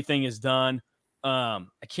 the Gundy thing is done. I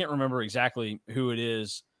can't remember exactly who it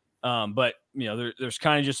is. But there's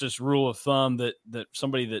kind of just this rule of thumb that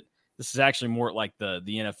somebody that this is actually more at like the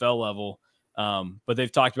NFL level. But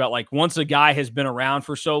they've talked about, like, once a guy has been around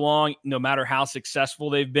for so long, no matter how successful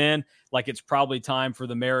they've been, like, it's probably time for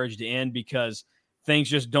the marriage to end because things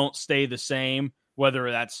just don't stay the same,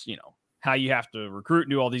 whether that's, how you have to recruit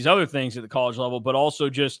and do all these other things at the college level, but also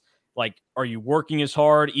just like, are you working as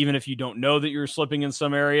hard, even if you don't know that you're slipping in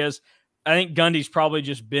some areas? I think Gundy's probably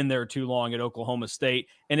just been there too long at Oklahoma State.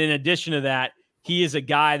 And in addition to that, he is a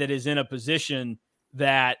guy that is in a position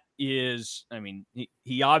that is, I mean,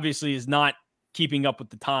 he obviously is not keeping up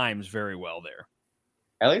with the times very well there.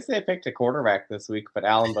 At least they picked a quarterback this week, but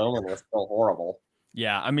Alan Bowman was still horrible.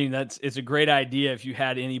 Yeah, I mean, it's a great idea if you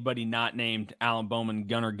had anybody not named Alan Bowman,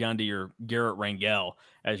 Gunnar Gundy, or Garrett Rangel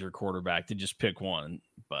as your quarterback to just pick one.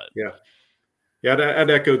 But yeah, I'd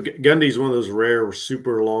echo. Gundy's one of those rare,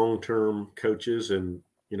 super long-term coaches, and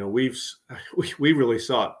we really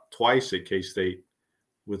saw it twice at K-State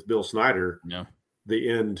with Bill Snyder. Yeah, the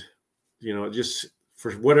end, just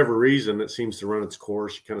for whatever reason, it seems to run its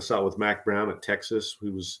course. You kind of saw it with Mac Brown at Texas,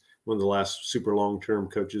 who was one of the last super long-term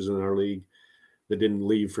coaches in our league that didn't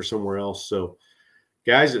leave for somewhere else. So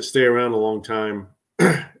guys that stay around a long time,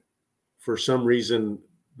 for some reason,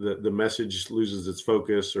 the message loses its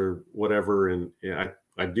focus or whatever. And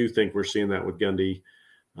I do think we're seeing that with Gundy.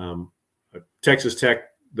 Texas Tech,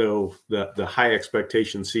 though, the high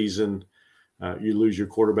expectation season, you lose your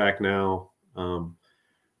quarterback now.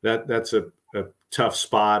 That's a tough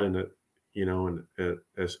spot, and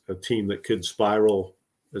as a team that could spiral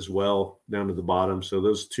as well down to the bottom. So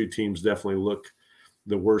those two teams definitely look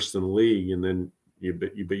the worst in the league. And then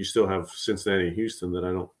you still have Cincinnati and Houston that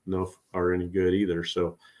I don't know if are any good either.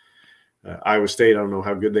 So Iowa State, I don't know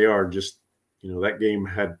how good they are. Just, that game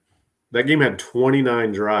had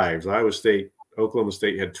 29 drives. Oklahoma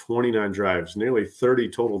State had 29 drives, nearly 30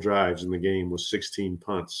 total drives in the game with 16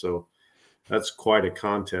 punts. So that's quite a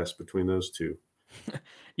contest between those two.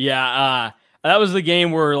 Yeah. That was the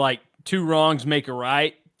game where, like, two wrongs make a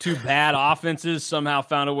right. Two bad offenses somehow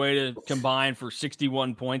found a way to combine for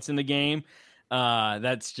 61 points in the game.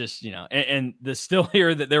 That's just, and the still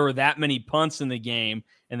here that there were that many punts in the game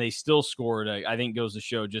and they still scored, I think goes to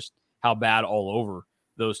show just how bad all over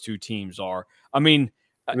those two teams are. I mean,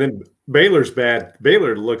 and then Baylor's bad.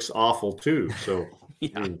 Baylor looks awful too. So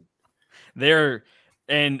yeah, they're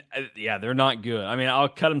not good. I mean, I'll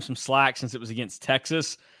cut them some slack since it was against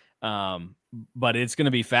Texas. But it's going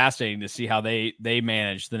to be fascinating to see how they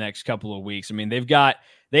manage the next couple of weeks. I mean,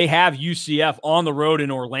 they have UCF on the road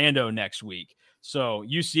in Orlando next week. So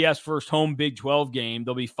UCF's first home Big 12 game,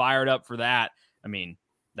 they'll be fired up for that. I mean,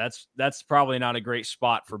 that's probably not a great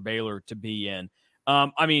spot for Baylor to be in.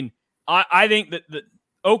 I mean, I think that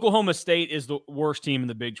Oklahoma State is the worst team in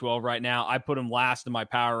the Big 12 right now. I put them last in my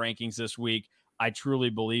power rankings this week. I truly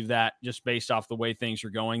believe that just based off the way things are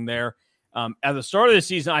going there. At the start of the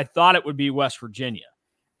season, I thought it would be West Virginia.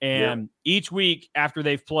 And each week after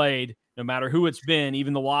they've played, no matter who it's been,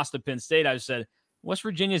 even the loss to Penn State, I said, West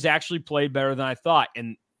Virginia's actually played better than I thought.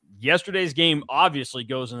 And yesterday's game obviously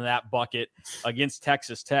goes into that bucket against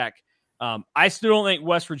Texas Tech. I still don't think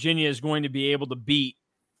West Virginia is going to be able to beat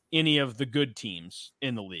any of the good teams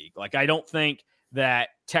in the league. Like, I don't think that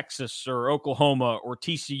Texas or Oklahoma or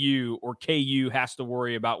TCU or KU has to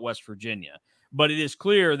worry about West Virginia. But it is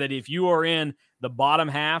clear that if you are in the bottom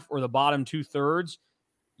half or the bottom 2/3,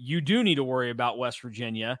 you do need to worry about West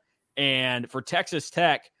Virginia. And for Texas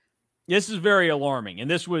Tech, this is very alarming. And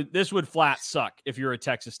this would flat suck if you're a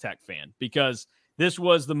Texas Tech fan, because this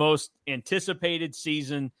was the most anticipated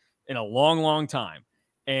season in a long, long time.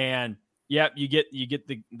 And yep, you get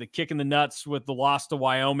the kick in the nuts with the loss to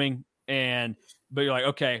Wyoming, but you're like,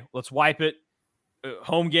 okay, let's wipe it.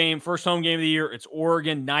 Home game, first home game of the year. It's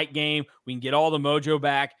Oregon, night game. We can get all the mojo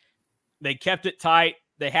back. They kept it tight.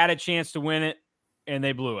 They had a chance to win it, and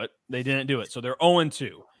they blew it. They didn't do it. So they're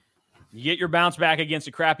 0-2. You get your bounce back against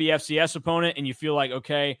a crappy FCS opponent, and you feel like,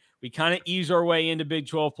 okay, we kind of ease our way into Big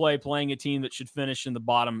 12 play, playing a team that should finish in the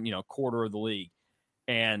bottom, quarter of the league.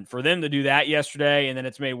 And for them to do that yesterday, and then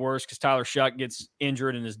it's made worse because Tyler Shuck gets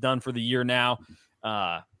injured and is done for the year now.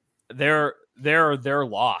 They're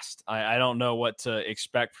lost. I don't know what to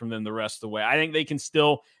expect from them the rest of the way. I think they can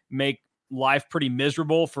still make life pretty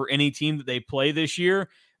miserable for any team that they play this year,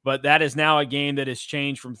 but that is now a game that has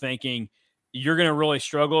changed from thinking you're going to really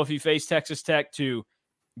struggle if you face Texas Tech to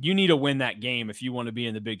you need to win that game if you want to be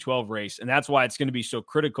in the Big 12 race. And that's why it's going to be so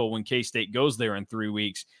critical when K-State goes there in 3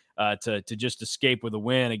 weeks to just escape with a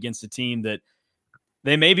win against a team that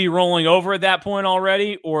they may be rolling over at that point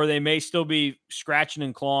already, or they may still be scratching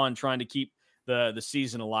and clawing trying to keep the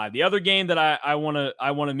season alive. The other game that I want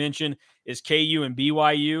to mention is KU and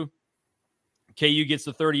BYU. KU gets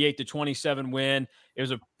the 38-27 win. It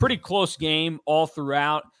was a pretty close game all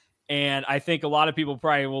throughout. And I think a lot of people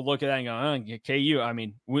probably will look at that and go, KU. I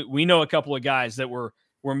mean, we know a couple of guys that were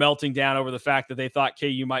melting down over the fact that they thought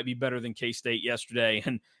KU might be better than K-State yesterday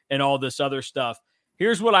and all this other stuff.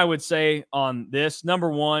 Here's what I would say on this. Number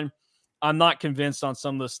one, I'm not convinced on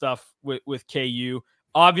some of the stuff with KU.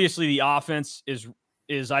 Obviously, the offense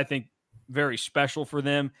is I think, very special for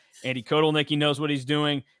them. Andy Kotelnicki knows what he's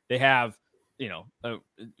doing. They have,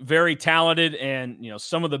 very talented and,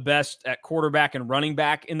 some of the best at quarterback and running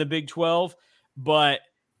back in the Big 12. But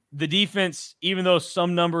the defense, even though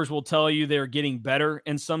some numbers will tell you they're getting better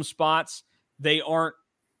in some spots, they aren't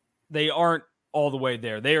all the way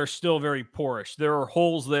there. They are still very porous. There are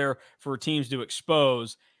holes there for teams to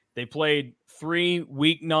expose. They played 3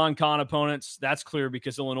 weak non-con opponents. That's clear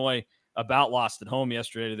because Illinois about lost at home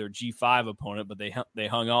yesterday to their G5 opponent, but they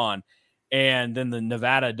hung on. And then the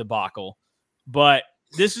Nevada debacle. But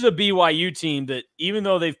this is a BYU team that, even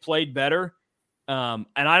though they've played better, and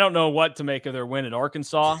I don't know what to make of their win at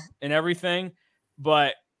Arkansas and everything,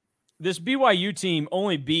 but this BYU team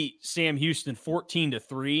only beat Sam Houston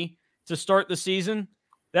 14-3 to start the season.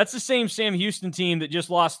 That's the same Sam Houston team that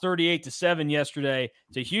just lost 38-7 yesterday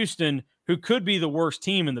to Houston, who could be the worst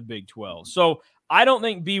team in the Big 12. So I don't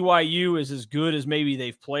think BYU is as good as maybe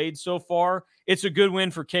they've played so far. It's a good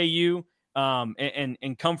win for KU.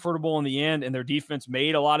 And comfortable in the end, and their defense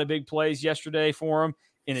made a lot of big plays yesterday for them,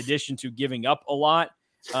 in addition to giving up a lot.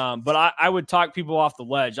 But I would talk people off the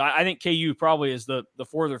ledge. I think KU probably is the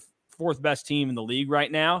fourth best team in the league right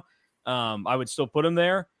now. I would still put them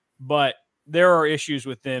there, but there are issues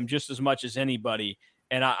with them just as much as anybody.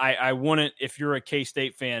 And I wouldn't, if you're a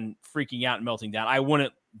K-State fan freaking out and melting down, I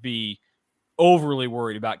wouldn't be overly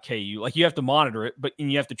worried about KU. Like, you have to monitor it, and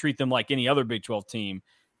you have to treat them like any other Big 12 team.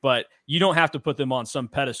 But you don't have to put them on some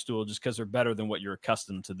pedestal just because they're better than what you're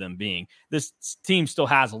accustomed to them being. This team still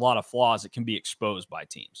has a lot of flaws that can be exposed by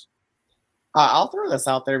teams. I'll throw this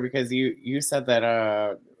out there because you said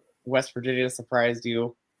that West Virginia surprised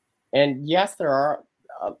you. And yes, there are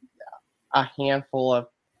a handful of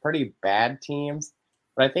pretty bad teams,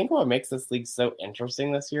 but I think what makes this league so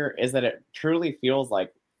interesting this year is that it truly feels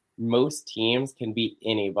like most teams can beat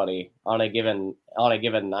anybody on a given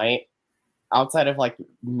night. Outside of like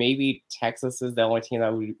maybe Texas is the only team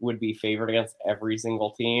that would be favored against every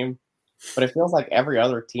single team, but it feels like every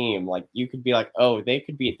other team, like you could be like, oh, they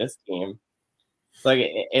could beat this team. Like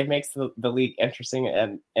it makes the league interesting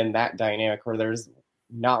and in that dynamic where there's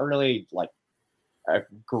not really like a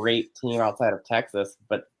great team outside of Texas,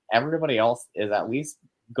 but everybody else is at least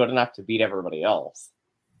good enough to beat everybody else.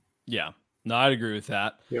 Yeah, no, I'd agree with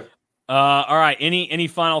that. Yep. All right. Any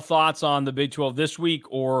final thoughts on the Big 12 this week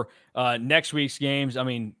or next week's games? I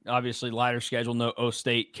mean, obviously lighter schedule, no O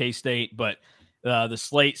State, K-State, but the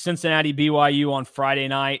slate: Cincinnati, BYU on Friday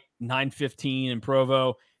night, 9:15 in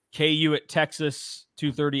Provo. KU at Texas,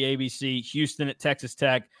 2:30 ABC. Houston at Texas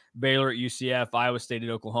Tech. Baylor at UCF. Iowa State at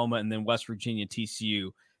Oklahoma, and then West Virginia, TCU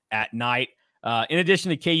at night. In addition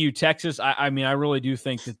to KU, Texas, I mean, I really do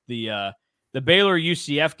think that the Baylor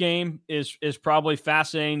UCF game is probably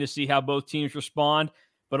fascinating to see how both teams respond,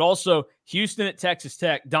 but also Houston at Texas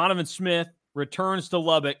Tech. Donovan Smith returns to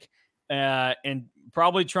Lubbock and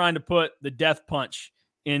probably trying to put the death punch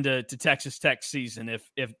into Texas Tech season.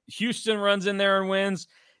 If Houston runs in there and wins,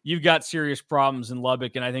 you've got serious problems in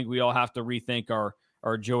Lubbock, and I think we all have to rethink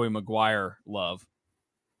our Joey Maguire love.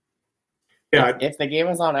 Yeah, if the game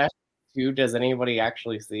is on S2, does anybody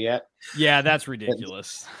actually see it? Yeah, that's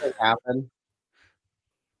ridiculous. It happen.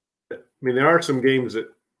 I mean, there are some games that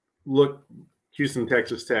look Houston,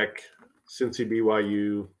 Texas Tech, Cincy,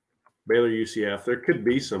 BYU, Baylor, UCF. There could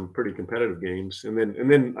be some pretty competitive games, and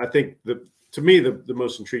then I think to me the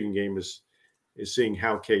most intriguing game is seeing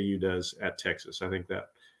how KU does at Texas. I think that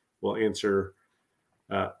will answer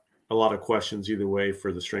a lot of questions either way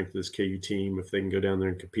for the strength of this KU team if they can go down there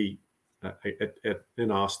and compete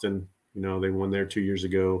in Austin. You know, they won there 2 years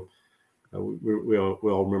ago. We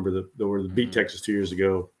all remember that they were beat Texas 2 years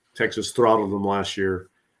ago. Texas throttled them last year.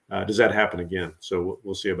 Does that happen again? So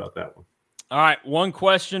we'll see about that one. All right, one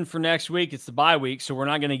question for next week. It's the bye week, so we're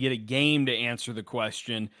not going to get a game to answer the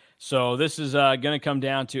question. So this is going to come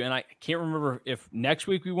down to, and I can't remember if next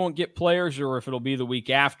week we won't get players or if it'll be the week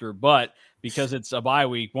after, but because it's a bye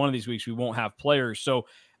week, one of these weeks we won't have players. So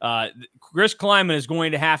Chris Kleiman is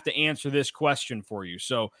going to have to answer this question for you.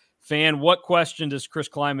 So, fan, what question does Chris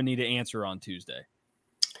Kleiman need to answer on Tuesday?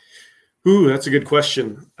 Ooh, that's a good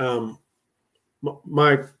question.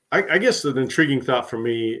 I guess the intriguing thought for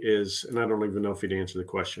me is, and I don't even know if he'd answer the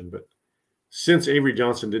question, but since Avery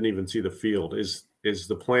Johnson didn't even see the field, is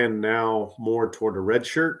the plan now more toward a red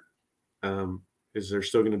shirt? Is there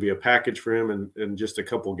still going to be a package for him in just a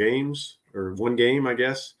couple games or one game, I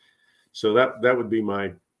guess? So that would be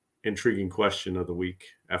my intriguing question of the week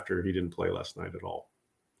after he didn't play last night at all.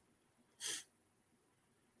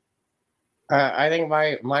 I think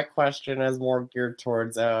my question is more geared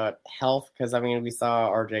towards health because, I mean, we saw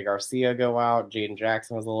RJ Garcia go out. Jaden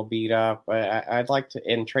Jackson was a little beat up. But I'd like to –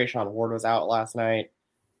 and Trayshawn Ward was out last night.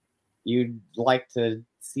 You'd like to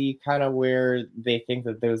see kind of where they think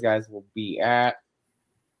that those guys will be at,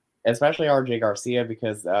 especially RJ Garcia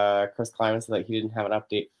because Chris Kleiman said that he didn't have an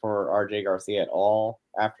update for RJ Garcia at all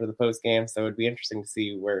after the postgame. So it would be interesting to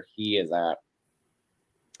see where he is at.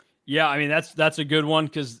 Yeah, I mean, that's a good one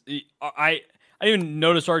because I didn't even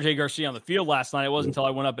notice RJ Garcia on the field last night. It wasn't until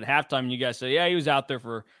I went up at halftime and you guys said, yeah, he was out there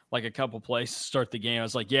for like a couple plays to start the game. I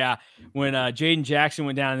was like, yeah, when Jaden Jackson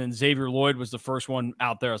went down and then Xavier Lloyd was the first one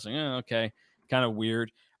out there, I was like, okay, kind of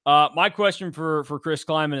weird. My question for Chris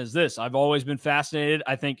Kleiman is this. I've always been fascinated.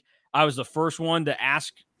 I think I was the first one to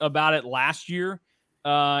ask about it last year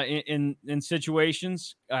in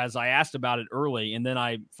situations as I asked about it early, and then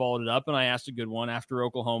I followed it up and I asked a good one after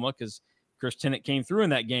Oklahoma because Chris Tennant came through in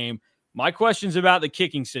that game. My question's about the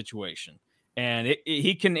kicking situation, and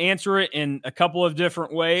he can answer it in a couple of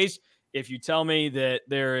different ways. If you tell me that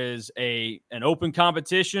there is an open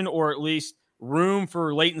competition or at least room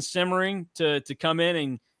for Leighton Simmering to come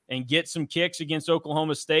in and get some kicks against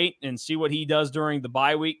Oklahoma State and see what he does during the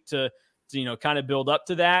bye week to kind of build up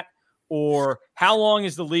to that. Or how long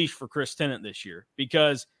is the leash for Chris Tennant this year?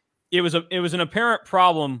 Because it was an apparent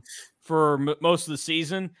problem for most of the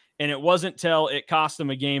season, and it wasn't till it cost them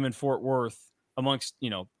a game in Fort Worth amongst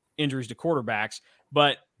injuries to quarterbacks.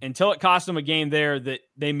 But until it cost them a game there, that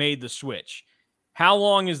they made the switch. How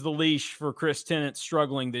long is the leash for Chris Tennant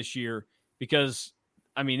struggling this year? Because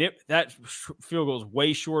I mean, that field goal is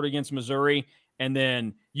way short against Missouri. And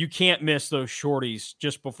then you can't miss those shorties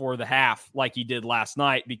just before the half like he did last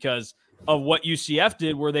night because of what UCF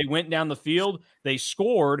did, where they went down the field, they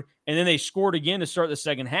scored, and then they scored again to start the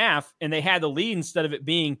second half, and they had the lead instead of it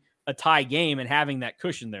being a tie game and having that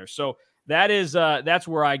cushion there. So that's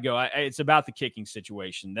where I go. It's about the kicking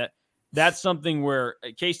situation. That's something where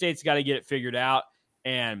K-State's got to get it figured out.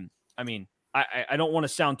 And I mean, I don't want to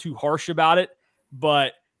sound too harsh about it,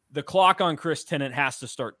 but the clock on Chris Tennant has to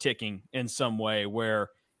start ticking in some way, where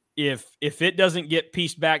if it doesn't get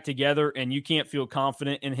pieced back together and you can't feel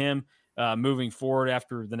confident in him moving forward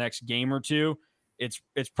after the next game or two,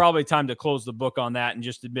 it's probably time to close the book on that and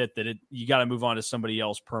just admit that you got to move on to somebody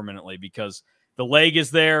else permanently, because the leg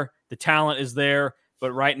is there, the talent is there,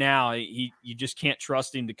 but right now you just can't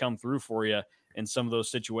trust him to come through for you in some of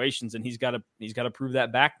those situations, and he's got to prove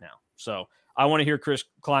that back now. So I want to hear Chris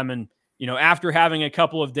Klieman, after having a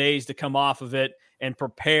couple of days to come off of it and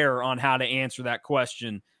prepare on how to answer that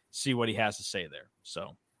question, see what he has to say there.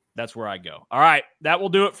 So that's where I go. All right, that will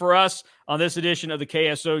do it for us on this edition of the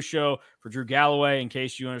KSO Show. For Drew Galloway and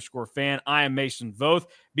KSU_fan, I am Mason Voth.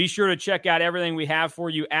 Be sure to check out everything we have for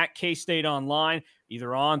you at K-State Online, either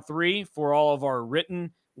On3 for all of our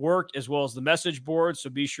written work as well as the message board. So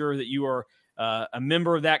be sure that you are a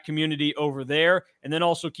member of that community over there, and then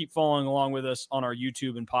also keep following along with us on our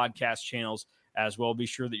YouTube and podcast channels as well. Be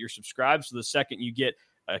sure that you're subscribed, so the second you get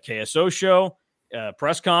a KSO show,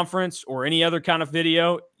 press conference, or any other kind of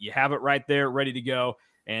video, you have it right there ready to go,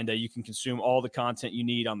 and you can consume all the content you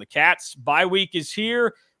need on the Cats. Bye week is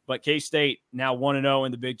here, but K-State now 1-0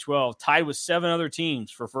 in the Big 12, tied with 7 other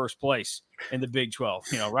teams for first place in the Big 12,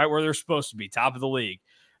 right where they're supposed to be, top of the league.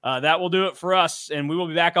 That will do it for us, and we will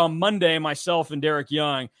be back on Monday, myself and Derek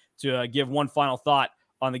Young, to give one final thought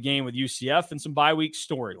on the game with UCF and some bye week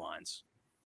storylines.